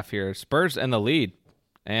first half here. Spurs in the lead,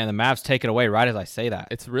 and the Mavs take it away right as I say that.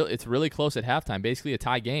 It's really close at halftime, basically a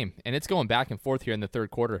tie game, and it's going back and forth here in the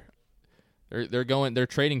third quarter. They're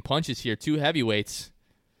trading punches here. 2 heavyweights.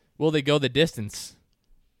 Will they go the distance?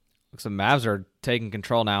 Looks like the Mavs are taking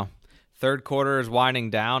control now. Third quarter is winding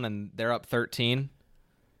down, and they're up 13.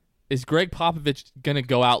 Is Greg Popovich going to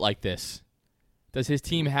go out like this? Does his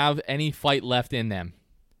team have any fight left in them?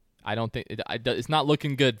 I don't think it's not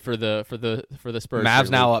looking good for the Spurs. Mavs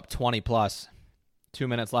now up 20 plus. 2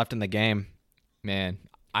 minutes left in the game. Man,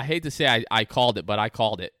 I hate to say I called it, but I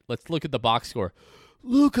called it. Let's look at the box score.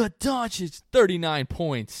 Luka Doncic, 39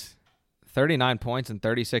 points. 39 points in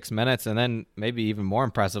 36 minutes, and then maybe even more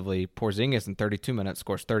impressively, Porzingis in 32 minutes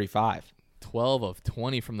scores 35. 12 of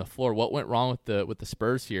 20 from the floor. What went wrong with the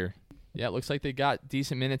Spurs here? Yeah, it looks like they got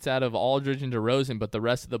decent minutes out of Aldridge and DeRozan, but the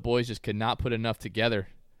rest of the boys just could not put enough together.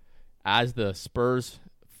 As the Spurs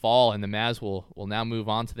fall, and the Mavs will now move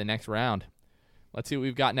on to the next round. Let's see what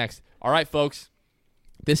we've got next. All right, folks.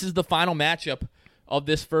 This is the final matchup of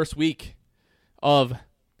this first week of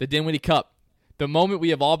the Dinwiddie Cup. The moment we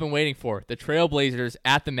have all been waiting for. The Trailblazers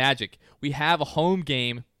at the Magic. We have a home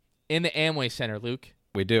game in the Amway Center, Luke.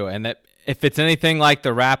 We do. And that if it's anything like the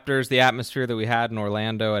Raptors, the atmosphere that we had in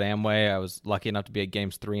Orlando at Amway, I was lucky enough to be at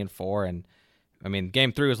games 3 and 4. And, I mean,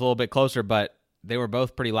 game 3 was a little bit closer, but they were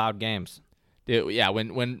both pretty loud games. Dude, yeah,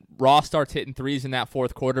 when Ross starts hitting threes in that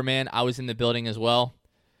fourth quarter, man, I was in the building as well.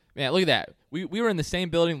 Man, look at that. We were in the same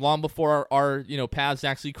building long before our paths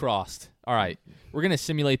actually crossed. All right, we're going to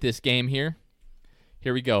simulate this game here.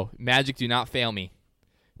 Here we go. Magic, do not fail me.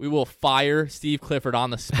 We will fire Steve Clifford on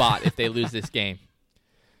the spot if they lose this game.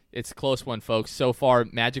 It's a close one, folks. So far,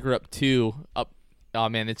 Magic are up 2. Oh,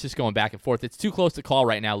 man, it's just going back and forth. It's too close to call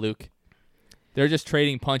right now, Luke. They're just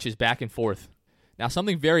trading punches back and forth. Now,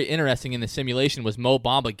 something very interesting in the simulation was Mo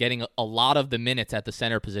Bamba getting a lot of the minutes at the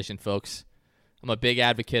center position, folks. I'm a big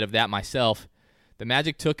advocate of that myself. The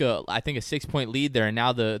Magic took, I think, a 6-point lead there, and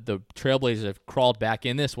now the Trailblazers have crawled back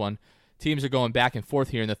in this one. Teams are going back and forth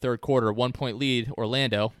here in the third quarter. 1-point lead,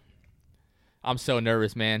 Orlando. I'm so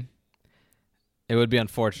nervous, man. It would be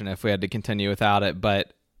unfortunate if we had to continue without it,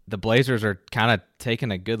 but the Blazers are kind of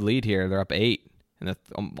taking a good lead here. They're up 8 in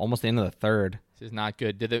almost the end of the third. This is not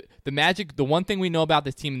good. The Magic, the one thing we know about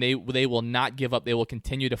this team, they will not give up. They will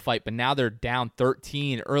continue to fight, but now they're down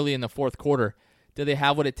 13 early in the fourth quarter. Do they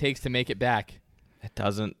have what it takes to make it back? It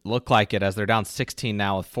doesn't look like it, as they're down 16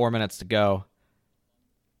 now with 4 minutes to go.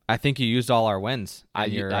 I think you used all our wins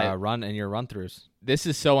in your run-throughs. This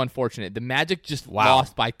is so unfortunate. The Magic just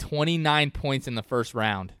lost by 29 points in the first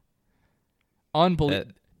round.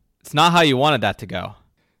 Unbelievable. It's not how you wanted that to go.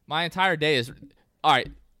 My entire day is all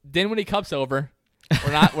right. Dinwiddie Cup's over.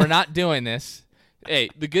 We're not doing this. Hey,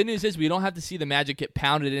 the good news is we don't have to see the Magic get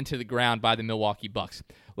pounded into the ground by the Milwaukee Bucks.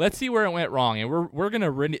 Let's see where it went wrong, and we're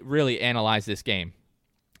gonna really analyze this game.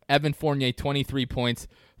 Evan Fournier, 23 points,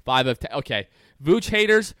 5 of 10. Okay, Vooch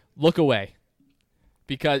haters, look away,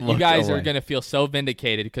 because you guys are gonna feel so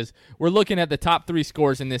vindicated because we're looking at the top 3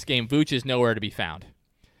 scores in this game. Vooch is nowhere to be found.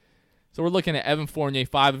 So we're looking at Evan Fournier,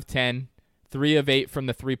 5 of 10, 3 of 8 from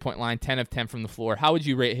the 3-point line, 10 of 10 from the floor. How would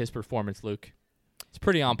you rate his performance, Luke? It's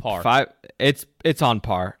pretty on par. It's on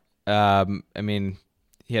par. I mean,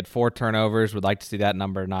 he had 4 turnovers. Would like to see that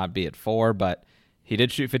number not be at 4, but he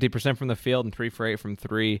did shoot 50% from the field and 3 for 8 from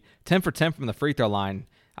 3, 10 for 10 from the free throw line.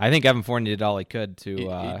 I think Evan Fournier did all he could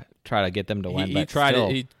to try to get them to win. He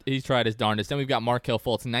tried his darndest. Then we've got Markelle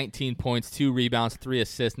Fultz, 19 points, 2 rebounds, 3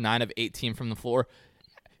 assists, 9 of 18 from the floor.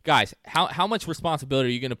 Guys, how much responsibility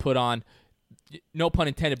are you going to put on, no pun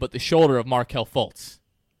intended, but the shoulder of Markelle Fultz?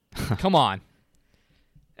 Come on.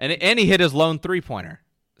 And he hit his lone 3-pointer.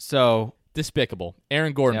 So despicable.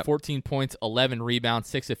 Aaron Gordon, 14 points, 11 rebounds,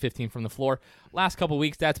 6 of 15 from the floor. Last couple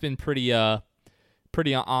weeks, that's been pretty on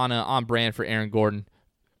brand for Aaron Gordon.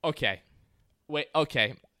 Okay,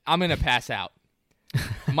 I'm gonna pass out.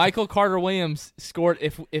 Michael Carter Williams scored.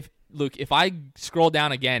 If I scroll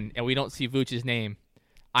down again and we don't see Vooch's name,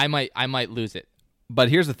 I might lose it. But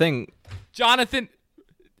here's the thing, Jonathan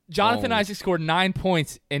Isaac scored 9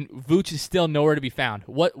 points, and Vooch is still nowhere to be found.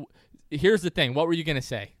 Here's the thing. What were you gonna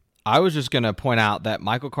say? I was just gonna point out that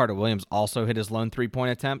Michael Carter Williams also hit his lone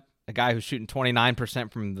 3-point attempt. A guy who's shooting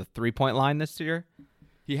 29% from the 3-point line this year.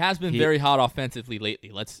 He has been very hot offensively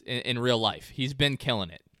lately. In real life, he's been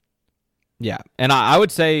killing it. Yeah, and I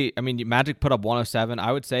would say, I mean, Magic put up 107.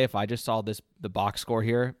 I would say if I just saw the box score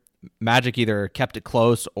here, Magic either kept it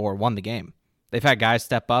close or won the game. They've had guys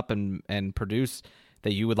step up and produce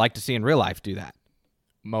that you would like to see in real life do that.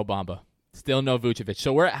 Mo Bamba, still no Vucevic.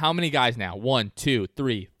 So we're at how many guys now? 1, 2,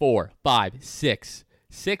 3, 4, 5, 6.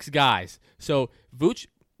 6 guys. So Vooch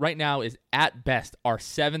right now is at best our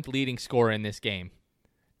 7th leading scorer in this game.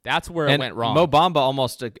 That's where it went wrong. Mo Bamba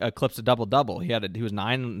almost eclipsed a double-double. He was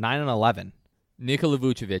 9 and 11. Nikola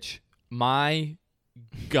Vucevic, my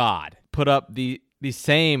God, put up the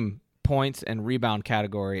same points and rebound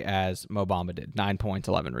category as Mo Bamba did. 9 points,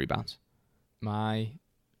 11 rebounds. My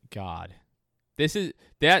God. This is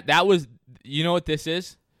that was, you know what this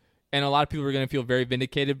is? And a lot of people are going to feel very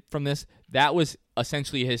vindicated from this. That was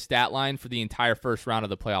essentially his stat line for the entire first round of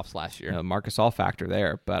the playoffs last year. Marc Gasol factor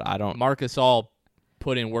there, but I don't. Marc Gasol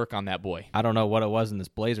put in work on that boy. I don't know what it was in this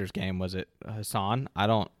Blazers game. Was it Hassan?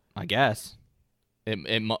 I guess.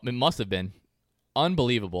 It must have been.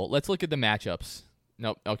 Unbelievable. Let's look at the matchups.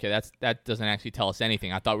 Nope. Okay, that doesn't actually tell us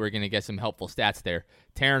anything. I thought we were going to get some helpful stats there.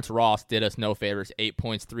 Terrence Ross did us no favors. 8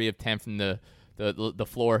 points, 3 of 10 from the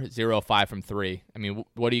floor, 0 of 5 from 3. I mean,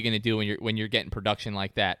 what are you going to do when you're getting production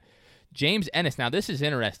like that? James Ennis. Now this is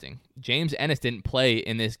interesting. James Ennis didn't play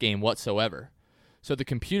in this game whatsoever. So the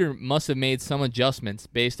computer must have made some adjustments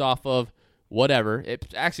based off of whatever.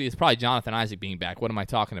 It's probably Jonathan Isaac being back. What am I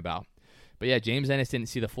talking about? But yeah, James Ennis didn't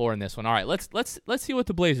see the floor in this one. All right, let's see what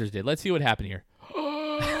the Blazers did. Let's see what happened here.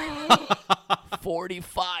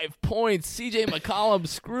 45 points. CJ McCollum,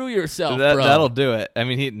 screw yourself, bro. That'll do it. I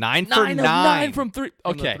mean, he 9 for 9 from 3.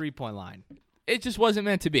 Okay. From the 3-point line. It just wasn't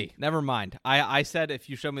meant to be. Never mind. I said if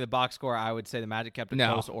you showed me the box score, I would say the Magic kept it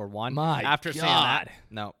close or won. After saying that,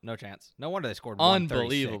 no chance. No wonder they scored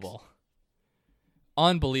 136.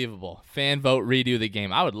 Unbelievable. Fan vote, redo the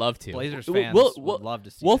game. I would love to. Blazers fans would love to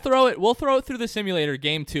see We'll throw it through the simulator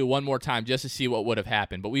game 2 one more time just to see what would have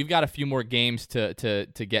happened. But we've got a few more games to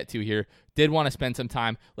get to here. Did want to spend some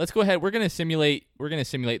time. Let's go ahead. We're going to simulate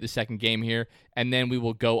the second game here, and then we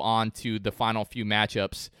will go on to the final few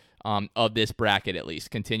matchups of this bracket at least.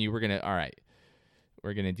 Continue. We're going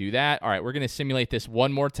to do that. All right, we're going to simulate this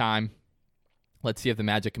one more time. Let's see if the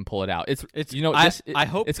Magic can pull it out. I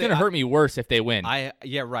hope it's going to hurt me worse if they win.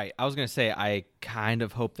 Yeah, right. I was going to say I kind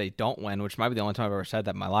of hope they don't win, which might be the only time I've ever said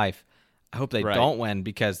that in my life. I hope they don't win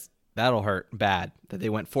because that'll hurt bad. That they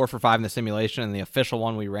went 4 for 5 in the simulation, and the official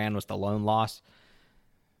one we ran was the lone loss.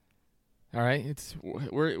 All right,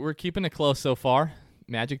 we're keeping it close so far.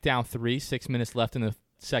 Magic down 3, 6 minutes left in the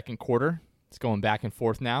second quarter. It's going back and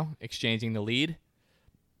forth now, exchanging the lead.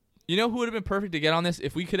 You know who would have been perfect to get on this?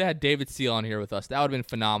 If we could have had David Steele on here with us, that would have been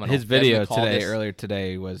phenomenal. His video earlier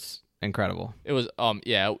today was incredible. It was,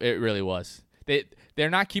 yeah, it really was. They're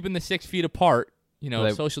not keeping the 6 feet apart,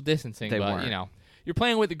 social distancing, but weren't. You're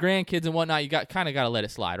playing with the grandkids and whatnot. You kind of got to let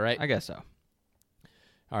it slide, right? I guess so.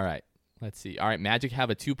 All right, let's see. All right, Magic have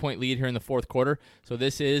a 2-point lead here in the fourth quarter, so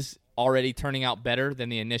this is already turning out better than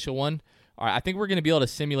the initial one. All right, I think we're going to be able to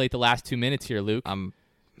simulate the last 2 minutes here, Luke.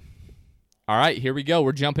 All right, here we go.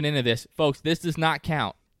 We're jumping into this. Folks, this does not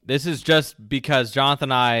count. This is just because Jonathan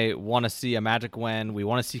and I want to see a Magic win. We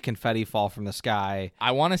want to see confetti fall from the sky.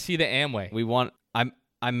 I want to see the Amway.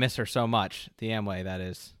 I miss her so much. The Amway, that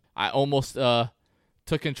is. I almost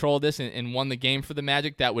took control of this and won the game for the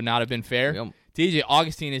Magic. That would not have been fair. Yep. DJ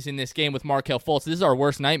Augustine is in this game with Markelle Fultz. This is our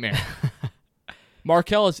worst nightmare.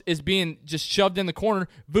 Markelle is being just shoved in the corner.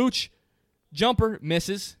 Vooch, jumper,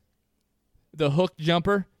 misses. The hook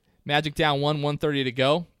jumper. Magic down 1:30 to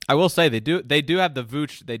go. I will say they do have the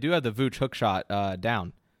Vooch hook shot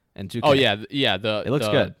down in 2K. Oh yeah. It looks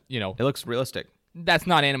good. It looks realistic. That's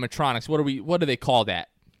not animatronics. What do they call that?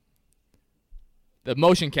 The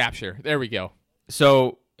motion capture. There we go.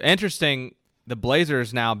 So interesting. The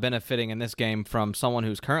Blazers now benefiting in this game from someone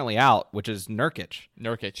who's currently out, which is Nurkic.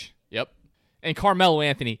 Yep. And Carmelo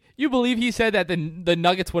Anthony. You believe he said that the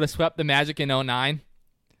Nuggets would have swept the Magic in 2009?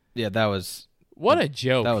 Yeah, that was. What a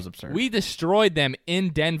joke. That was absurd. We destroyed them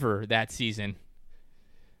in Denver that season.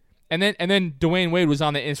 And then Dwayne Wade was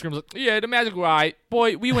on the Instagram. Like, yeah, the Magic were all right.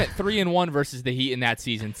 Boy, we went 3-1 versus the Heat in that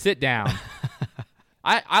season. Sit down.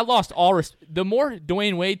 I lost all respect. The more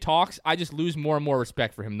Dwayne Wade talks, I just lose more and more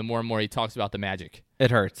respect for him the more and more he talks about the Magic. It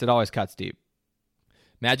hurts. It always cuts deep.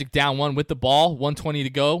 Magic down 1 with the ball, 1:20 to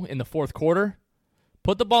go in the fourth quarter.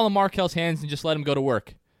 Put the ball in Markelle's hands and just let him go to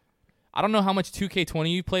work. I don't know how much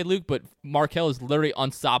 2K20 you played, Luke, but Markelle is literally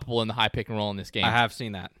unstoppable in the high pick and roll in this game. I have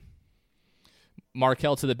seen that.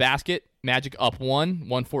 Markelle to the basket. Magic up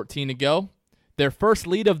 1:14 to go. Their first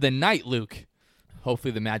lead of the night, Luke.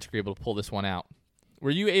 Hopefully the Magic are able to pull this one out.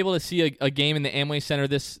 Were you able to see a game in the Amway Center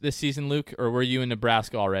this season, Luke, or were you in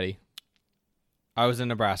Nebraska already? I was in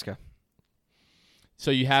Nebraska. So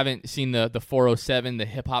you haven't seen the 407, the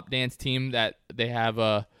hip-hop dance team that they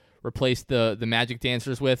have replaced the Magic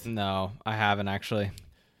dancers with? No, I haven't actually.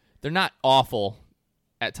 They're not awful.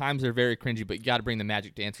 At times they're very cringy, but you got to bring the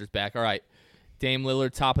Magic dancers back. All right, Dame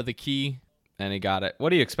Lillard, top of the key, and he got it. What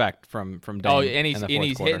do you expect from Dame? Oh, and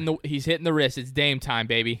he's hitting the wrist. It's Dame time,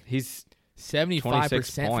 baby. He's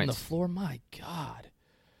 75% from the floor. My God.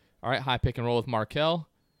 All right, high pick and roll with Markelle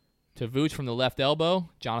to Vooch from the left elbow.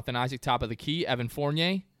 Jonathan Isaac, top of the key. Evan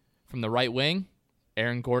Fournier from the right wing.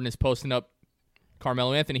 Aaron Gordon is posting up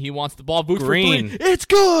Carmelo Anthony. He wants the ball. Vooch green. For 3. It's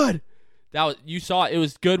good. You saw it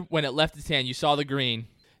was good when it left his hand. You saw the green.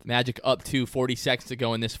 Magic up 40 seconds to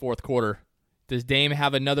go in this fourth quarter. Does Dame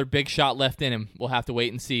have another big shot left in him? We'll have to wait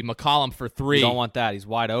and see. McCollum for 3. You don't want that. He's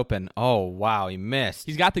wide open. Oh, wow. He missed.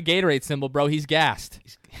 He's got the Gatorade symbol, bro. He's gassed.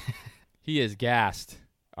 He is gassed.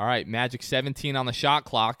 All right, Magic 17 on the shot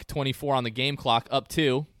clock, 24 on the game clock, up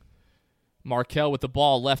 2. Markelle with the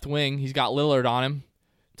ball, left wing. He's got Lillard on him.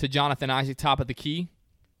 To Jonathan Isaac, top of the key.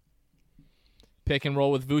 Pick and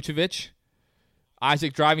roll with Vucevic.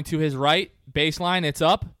 Isaac driving to his right. Baseline, it's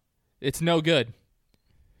up. It's no good.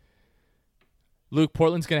 Luke,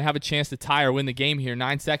 Portland's going to have a chance to tie or win the game here.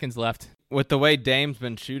 9 seconds left. with the way Dame's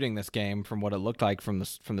been shooting this game, from what it looked like from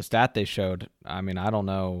the stat they showed, I mean, I don't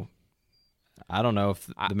know if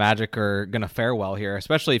the Magic are going to fare well here,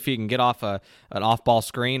 especially if he can get off an off-ball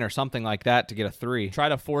screen or something like that to get a three. Try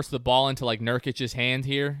to force the ball into like Nurkic's hand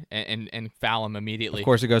here and foul him immediately. Of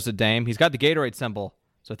course, it goes to Dame. He's got the Gatorade symbol,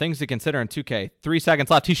 so things to consider in 2K. 3 seconds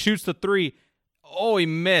left. He shoots the three. Oh, he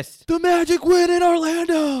missed. The Magic win in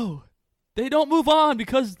Orlando. They don't move on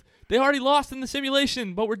because they already lost in the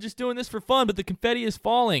simulation, but we're just doing this for fun, but the confetti is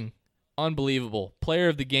falling. Unbelievable. Player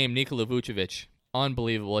of the game, Nikola Vucevic.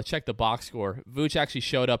 Unbelievable. Let's check the box score. Vuce actually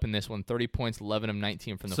showed up in this one. 30 points, 11 of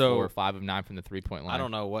 19 from the floor, 5 of 9 from the three-point line. I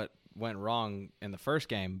don't know what went wrong in the first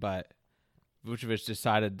game, but Vucevic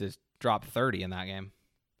decided to drop 30 in that game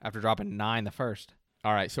after dropping 9 the first.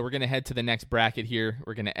 All right, so we're going to head to the next bracket here.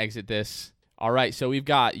 We're going to exit this. All right, so we've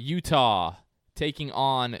got Utah taking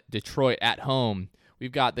on Detroit at home.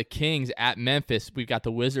 We've got the Kings at Memphis. We've got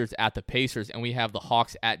the Wizards at the Pacers, and we have the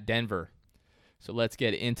Hawks at Denver. So let's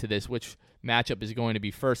get into this. Which matchup is going to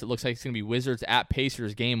be first? It looks like it's going to be Wizards at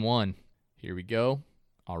Pacers, game 1. Here we go.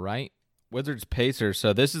 All right. Wizards-Pacers.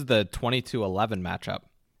 So this is the 22-11 matchup,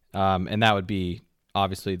 and that would be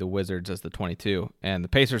obviously the Wizards as the 22. And the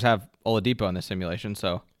Pacers have Oladipo in the simulation,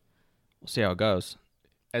 so we'll see how it goes.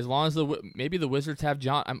 As long as maybe the Wizards have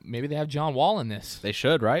maybe they have John Wall in this. They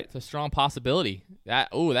should, right? It's a strong possibility.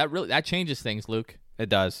 That changes things, Luke. It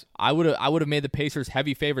does. I would have made the Pacers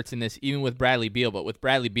heavy favorites in this, even with Bradley Beal. But with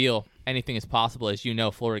Bradley Beal, anything is possible, as you know,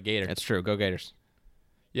 Florida Gator. It's true. Go Gators.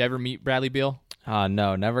 You ever meet Bradley Beal?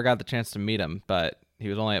 No, never got the chance to meet him, but he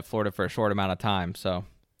was only at Florida for a short amount of time, so.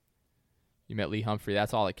 You met Lee Humphrey.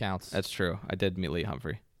 That's all that counts. That's true. I did meet Lee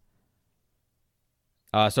Humphrey.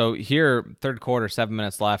 So here, third quarter, 7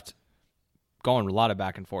 minutes left. Going a lot of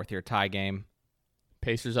back and forth here. Tie game.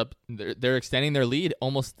 Pacers up. They're extending their lead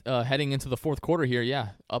almost heading into the fourth quarter here. Yeah,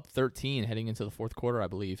 up 13 heading into the fourth quarter, I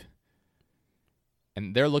believe.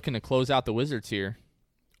 And they're looking to close out the Wizards here.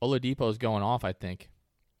 Oladipo's going off, I think.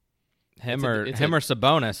 Him or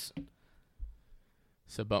Sabonis.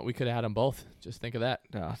 We could have had them both. Just think of that.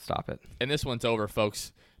 Oh, stop it. And this one's over,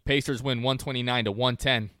 folks. Pacers win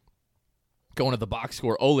 129-110. Going to the box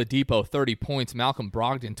score, Oladipo, 30 points. Malcolm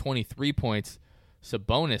Brogdon, 23 points.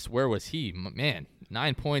 Sabonis, where was he? Man,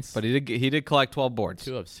 9 points. But he did collect 12 boards.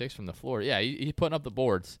 2 of 6 from the floor. Yeah, he's putting up the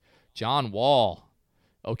boards. John Wall.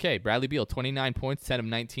 Okay, Bradley Beal, 29 points, 10 of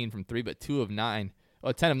 19 from 3, but 2 of 9.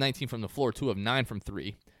 10 of 19 from the floor, 2 of 9 from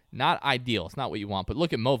 3. Not ideal. It's not what you want. But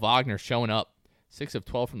look at Mo Wagner showing up. 6 of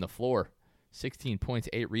 12 from the floor. 16 points,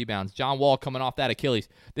 8 rebounds. John Wall coming off that Achilles.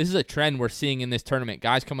 This is a trend we're seeing in this tournament.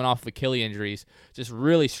 Guys coming off of Achilles injuries, just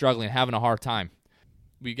really struggling, having a hard time.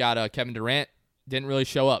 We got Kevin Durant, didn't really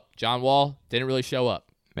show up. John Wall, didn't really show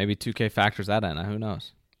up. Maybe 2K factors that in. Who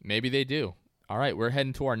knows? Maybe they do. All right, we're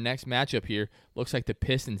heading to our next matchup here. Looks like the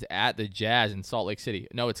Pistons at the Jazz in Salt Lake City.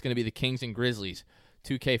 No, it's going to be the Kings and Grizzlies.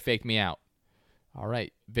 2K faked me out. All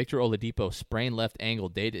right, Victor Oladipo, sprained left ankle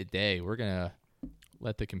day-to-day. We're going to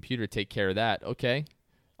let the computer take care of that. Okay.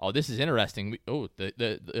 Oh, this is interesting.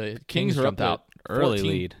 The Kings are up out early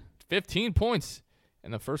 14, lead. 15 points in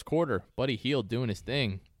the first quarter. Buddy Hield doing his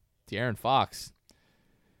thing. De'Aaron Fox.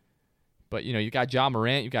 But, you got Ja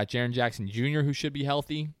Morant. You got Jaren Jackson Jr., who should be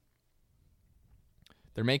healthy.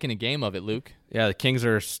 They're making a game of it, Luke. Yeah, the Kings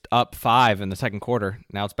are up 5 in the second quarter.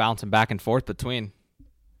 Now it's bouncing back and forth between.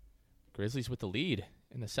 Grizzlies with the lead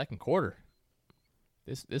in the second quarter.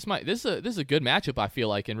 This is a good matchup. I feel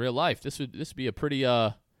like in real life, this would be a pretty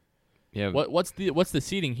yeah. What's the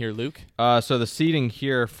seeding here, Luke? So the seeding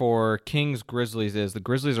here for Kings Grizzlies is the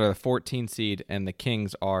Grizzlies are the 14 seed and the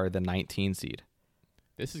Kings are the 19 seed.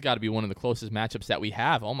 This has got to be one of the closest matchups that we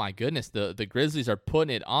have. Oh my goodness, the Grizzlies are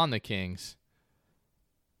putting it on the Kings.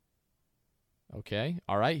 Okay,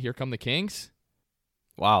 all right, here come the Kings.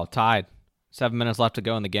 Wow, tied. 7 minutes left to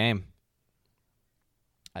go in the game.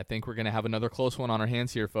 I think we're going to have another close one on our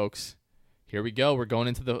hands here, folks. Here we go. We're going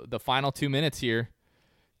into the final 2 minutes here.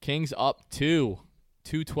 Kings up 2.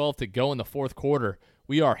 2:12 to go in the fourth quarter.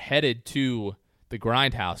 We are headed to the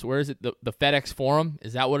Grindhouse. Where is it? The FedEx Forum?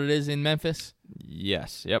 Is that what it is in Memphis?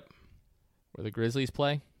 Yes. Yep. Where the Grizzlies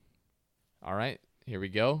play? All right. Here we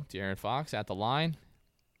go. De'Aaron Fox at the line.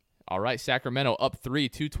 All right. Sacramento up 3.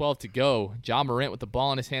 2:12 to go. Ja Morant with the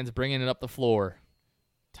ball in his hands, bringing it up the floor.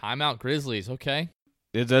 Timeout Grizzlies. Okay.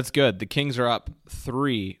 That's good. The Kings are up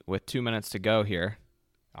 3 with 2 minutes to go here.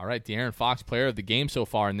 All right, De'Aaron Fox, player of the game so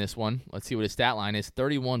far in this one. Let's see what his stat line is.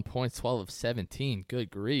 31 points, 12 of 17.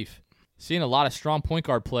 Good grief. Seeing a lot of strong point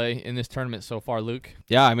guard play in this tournament so far, Luke.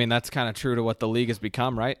 Yeah, I mean, that's kind of true to what the league has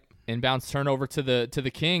become, right? Inbounds turnover to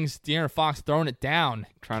the Kings. De'Aaron Fox throwing it down.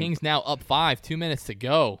 Kings now up 5, 2 minutes to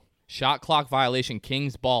go. Shot clock violation.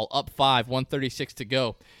 Kings ball up 5, 136 to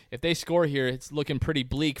go. If they score here, it's looking pretty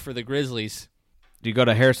bleak for the Grizzlies. Do you go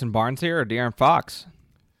to Harrison Barnes here or De'Aaron Fox?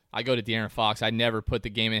 I go to De'Aaron Fox. I never put the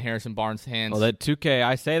game in Harrison Barnes' hands. Well, that 2K,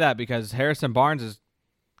 I say that because Harrison Barnes has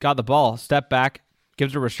got the ball, step back,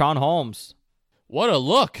 gives it to Rashawn Holmes. What a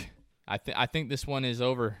look! I think this one is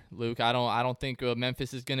over, Luke. I don't think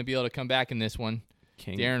Memphis is going to be able to come back in this one.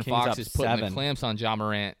 De'Aaron Fox is putting the clamps on Ja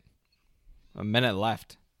Morant. A minute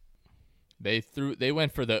left. They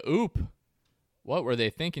went for the oop. What were they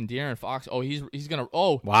thinking? De'Aaron Fox. Oh, he's gonna.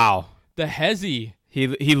 Oh, wow. The hezzy. He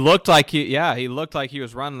looked like he looked like he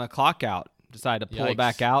was running the clock out. Decided to pull it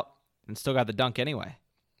back out and still got the dunk anyway.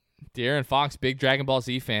 De'Aaron Fox, big Dragon Ball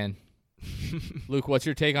Z fan. Luke, what's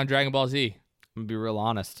your take on Dragon Ball Z? I'm gonna be real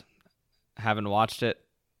honest. Haven't watched it.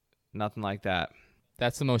 Nothing like that.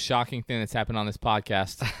 That's the most shocking thing that's happened on this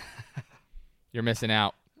podcast. You're missing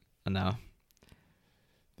out. I know.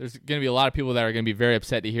 There's going to be a lot of people that are going to be very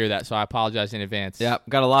upset to hear that, so I apologize in advance. Yeah,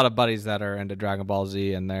 got a lot of buddies that are into Dragon Ball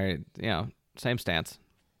Z, and they're, same stance.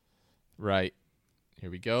 Right. Here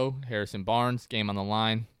we go. Harrison Barnes, game on the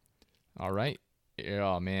line. All right.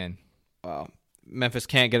 Oh, man. Wow. Memphis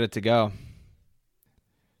can't get it to go.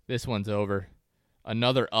 This one's over.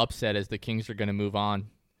 Another upset as the Kings are going to move on.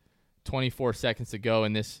 24 seconds to go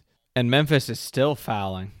in this. And Memphis is still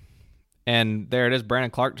fouling. And there it is. Brandon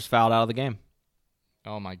Clark just fouled out of the game.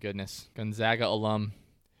 Oh, my goodness. Gonzaga alum.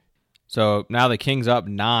 So now the Kings up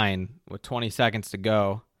 9 with 20 seconds to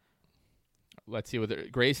go. Let's see.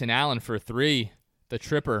 With Grayson Allen for 3. The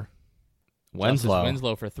tripper.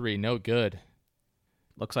 Winslow for 3. No good.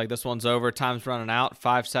 Looks like this one's over. Time's running out.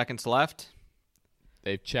 5 seconds left.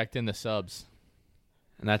 They've checked in the subs.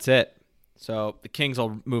 And that's it. So the Kings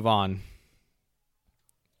will move on.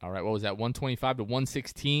 All right. What was that? 125 to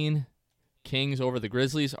 116. Kings over the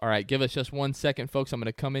Grizzlies. All right, give us just 1 second, folks. I'm going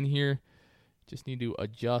to come in here. Just need to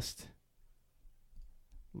adjust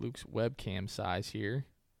Luke's webcam size here.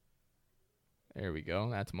 There we go.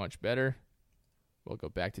 That's much better. We'll go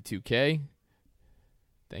back to 2K.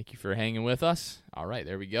 Thank you for hanging with us. All right,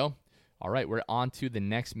 there we go. All right, we're on to the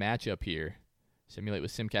next matchup here. Simulate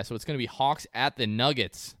with Simcast. So it's going to be Hawks at the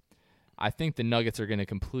Nuggets. I think the Nuggets are going to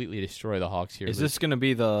completely destroy the Hawks here. Is this going to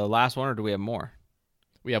be the last one, or do we have more?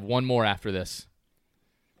 We have one more after this.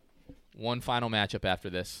 One final matchup after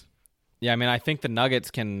this. Yeah, I mean, I think the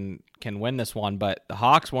Nuggets can win this one, but the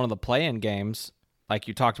Hawks, one of the play-in games, like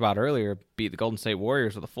you talked about earlier, beat the Golden State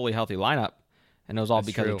Warriors with a fully healthy lineup, and it was all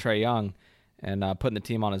because of Trae Young and putting the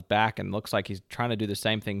team on his back, and looks like he's trying to do the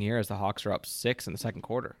same thing here as the Hawks are up 6 in the second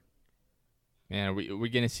quarter. Man, we're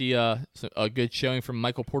going to see a good showing from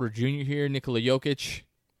Michael Porter Jr. here, Nikola Jokic.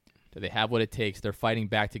 Do they have what it takes? They're fighting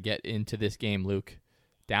back to get into this game, Luke.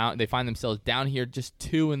 They find themselves down here, just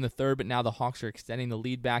 2 in the third, but now the Hawks are extending the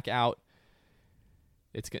lead back out.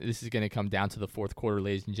 This is going to come down to the fourth quarter,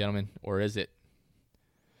 ladies and gentlemen, or is it?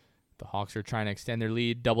 The Hawks are trying to extend their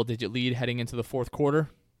lead, double-digit lead heading into the fourth quarter.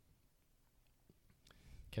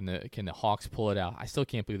 Can the Hawks pull it out? I still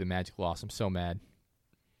can't believe the Magic lost. I'm so mad.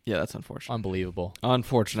 Yeah, that's unfortunate. Unbelievable.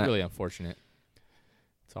 Unfortunate. It's really unfortunate.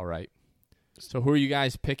 It's all right. So who are you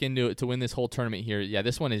guys picking to win this whole tournament here? Yeah,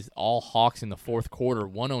 this one is all Hawks in the fourth quarter,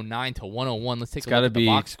 109 to 101. Let's take a look at the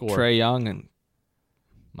box score. Trae Young and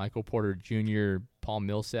Michael Porter Jr., Paul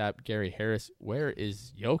Millsap, Gary Harris. Where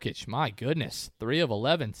is Jokic? My goodness, 3 of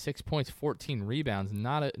 11, 6 points, 14 rebounds.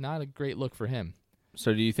 Not a great look for him.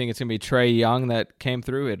 So do you think it's going to be Trae Young that came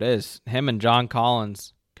through? It is. Him and John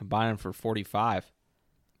Collins combining for 45.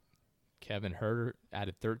 Kevin Huerter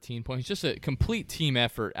added 13 points. Just a complete team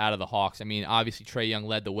effort out of the Hawks. I mean, obviously Trae Young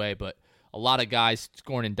led the way, but a lot of guys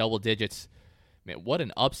scoring in double digits. Man, what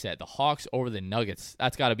an upset. The Hawks over the Nuggets.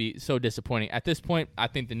 That's got to be so disappointing. At this point, I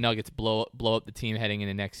think the Nuggets blow up the team heading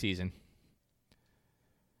into next season.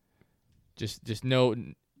 Just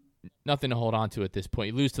nothing to hold on to at this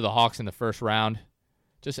point. You lose to the Hawks in the first round.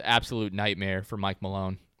 Just an absolute nightmare for Mike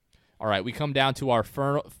Malone. All right, we come down to our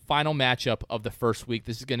final matchup of the first week.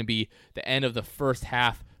 This is going to be the end of the first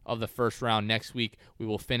half of the first round. Next week, we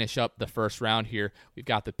will finish up the first round here. We've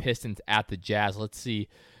got the Pistons at the Jazz. Let's see.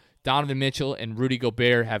 Donovan Mitchell and Rudy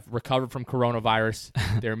Gobert have recovered from coronavirus.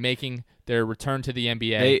 They're making their return to the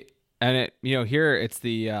NBA. Here it's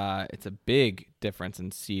a big difference in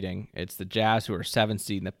seeding. It's the Jazz who are 7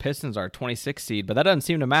 seed, and the Pistons are 26 seed. But that doesn't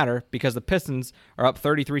seem to matter because the Pistons are up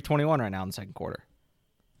 33-21 right now in the second quarter.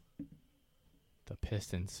 The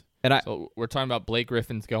Pistons. So we're talking about Blake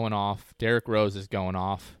Griffin's going off. Derrick Rose is going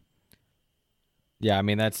off. Yeah, I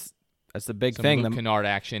mean that's the big Some thing. Luke Kennard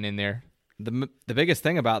action in there. The biggest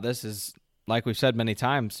thing about this is like we've said many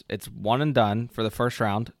times, it's one and done for the first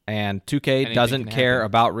round, and 2K Anything doesn't can care happen.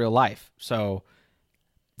 about real life. So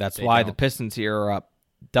that's They why don't. the Pistons here are up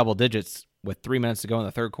double digits with 3 minutes to go in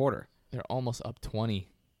the third quarter. They're almost up 20.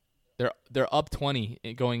 They're up 20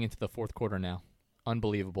 going into the fourth quarter now.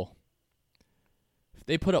 Unbelievable.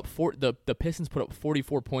 They put up the Pistons put up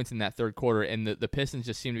 44 points in that third quarter, and the Pistons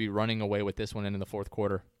just seem to be running away with this one into the fourth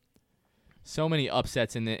quarter. So many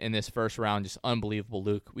upsets in this first round, just unbelievable,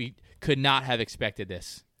 Luke. We could not have expected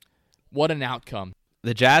this. What an outcome.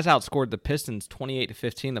 The Jazz outscored the Pistons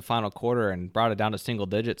 28-15 the final quarter and brought it down to single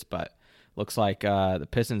digits, but looks like the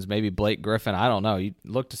Pistons, maybe Blake Griffin, I don't know. You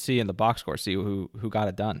look to see in the box score, see who got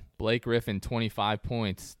it done. Blake Griffin, 25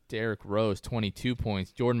 points. Derrick Rose, 22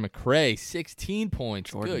 points. Jordan McRae, 16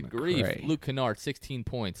 points. Good grief. Luke Kennard, 16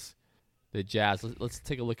 points. The Jazz, let's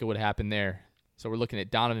take a look at what happened there. So we're looking at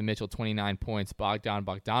Donovan Mitchell, 29 points. Bogdan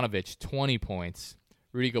Bogdanović, 20 points.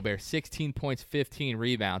 Rudy Gobert, 16 points, 15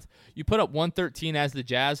 rebounds. You put up 113 as the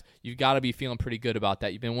Jazz, you've got to be feeling pretty good about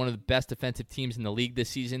that. You've been one of the best defensive teams in the league this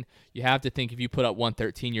season. You have to think if you put up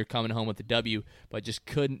 113, you're coming home with the W, but just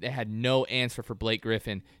couldn't. They had no answer for Blake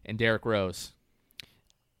Griffin and Derrick Rose.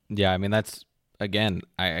 Yeah, I mean, that's, again,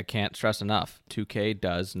 I can't stress enough. 2K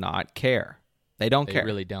does not care. They don't care. They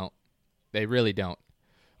really don't. They really don't.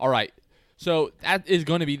 All right. So that is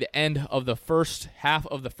going to be the end of the first half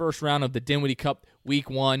of the first round of the Dinwiddie Cup Week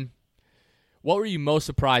 1. What were you most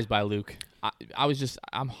surprised by, Luke?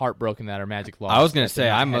 I'm heartbroken that our Magic lost. I was going to say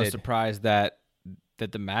I'm most surprised that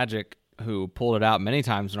the Magic, who pulled it out many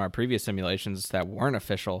times in our previous simulations that weren't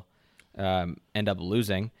official, end up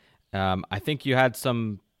losing. I think you had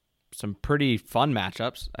some pretty fun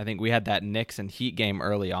matchups. I think we had that Knicks and Heat game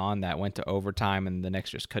early on that went to overtime, and the Knicks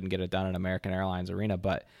just couldn't get it done at American Airlines Arena,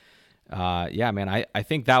 but yeah, man, I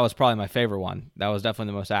think that was probably my favorite one. That was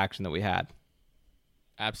definitely the most action that we had.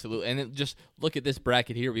 Absolutely. And then just look at this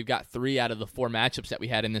bracket here. We've got 3 out of the 4 matchups that we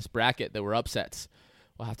had in this bracket that were upsets.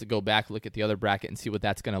 We'll have to go back, look at the other bracket, and see what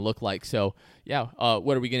that's going to look like. So, yeah,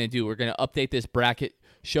 what are we going to do? We're going to update this bracket,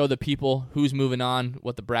 show the people who's moving on,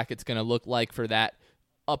 what the bracket's going to look like for that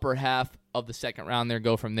upper half of the second round there,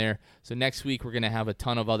 go from there. So next week we're going to have a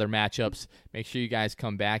ton of other matchups. Make sure you guys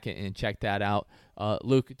come back and check that out.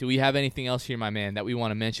 Luke, do we have anything else here, my man, that we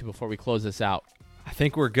want to mention before we close this out? I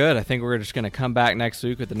think we're good. I think we're just going to come back next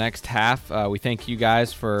week with the next half. We thank you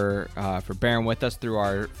guys for bearing with us through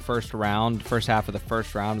our first half of the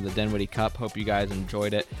first round of the Dinwiddie Cup. Hope you guys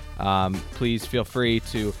enjoyed it. Please feel free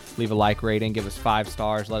to leave a like rating, give us 5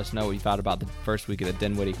 stars. Let us know what you thought about the first week of the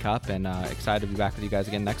Dinwiddie Cup, and excited to be back with you guys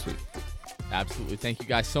again next week. Absolutely. Thank you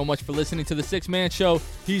guys so much for listening to the 6-Man Show.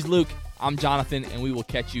 He's Luke. I'm Jonathan, and we will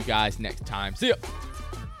catch you guys next time. See ya.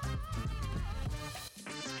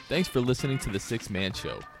 Thanks for listening to the 6-Man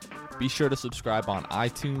Show. Be sure to subscribe on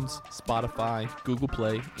iTunes, Spotify, Google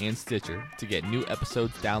Play, and Stitcher to get new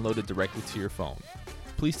episodes downloaded directly to your phone.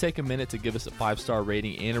 Please take a minute to give us a 5-star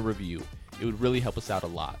rating and a review. It would really help us out a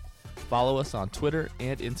lot. Follow us on Twitter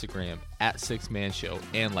and Instagram at 6-Man Show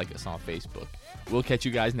and like us on Facebook. We'll catch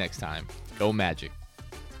you guys next time. Go Magic.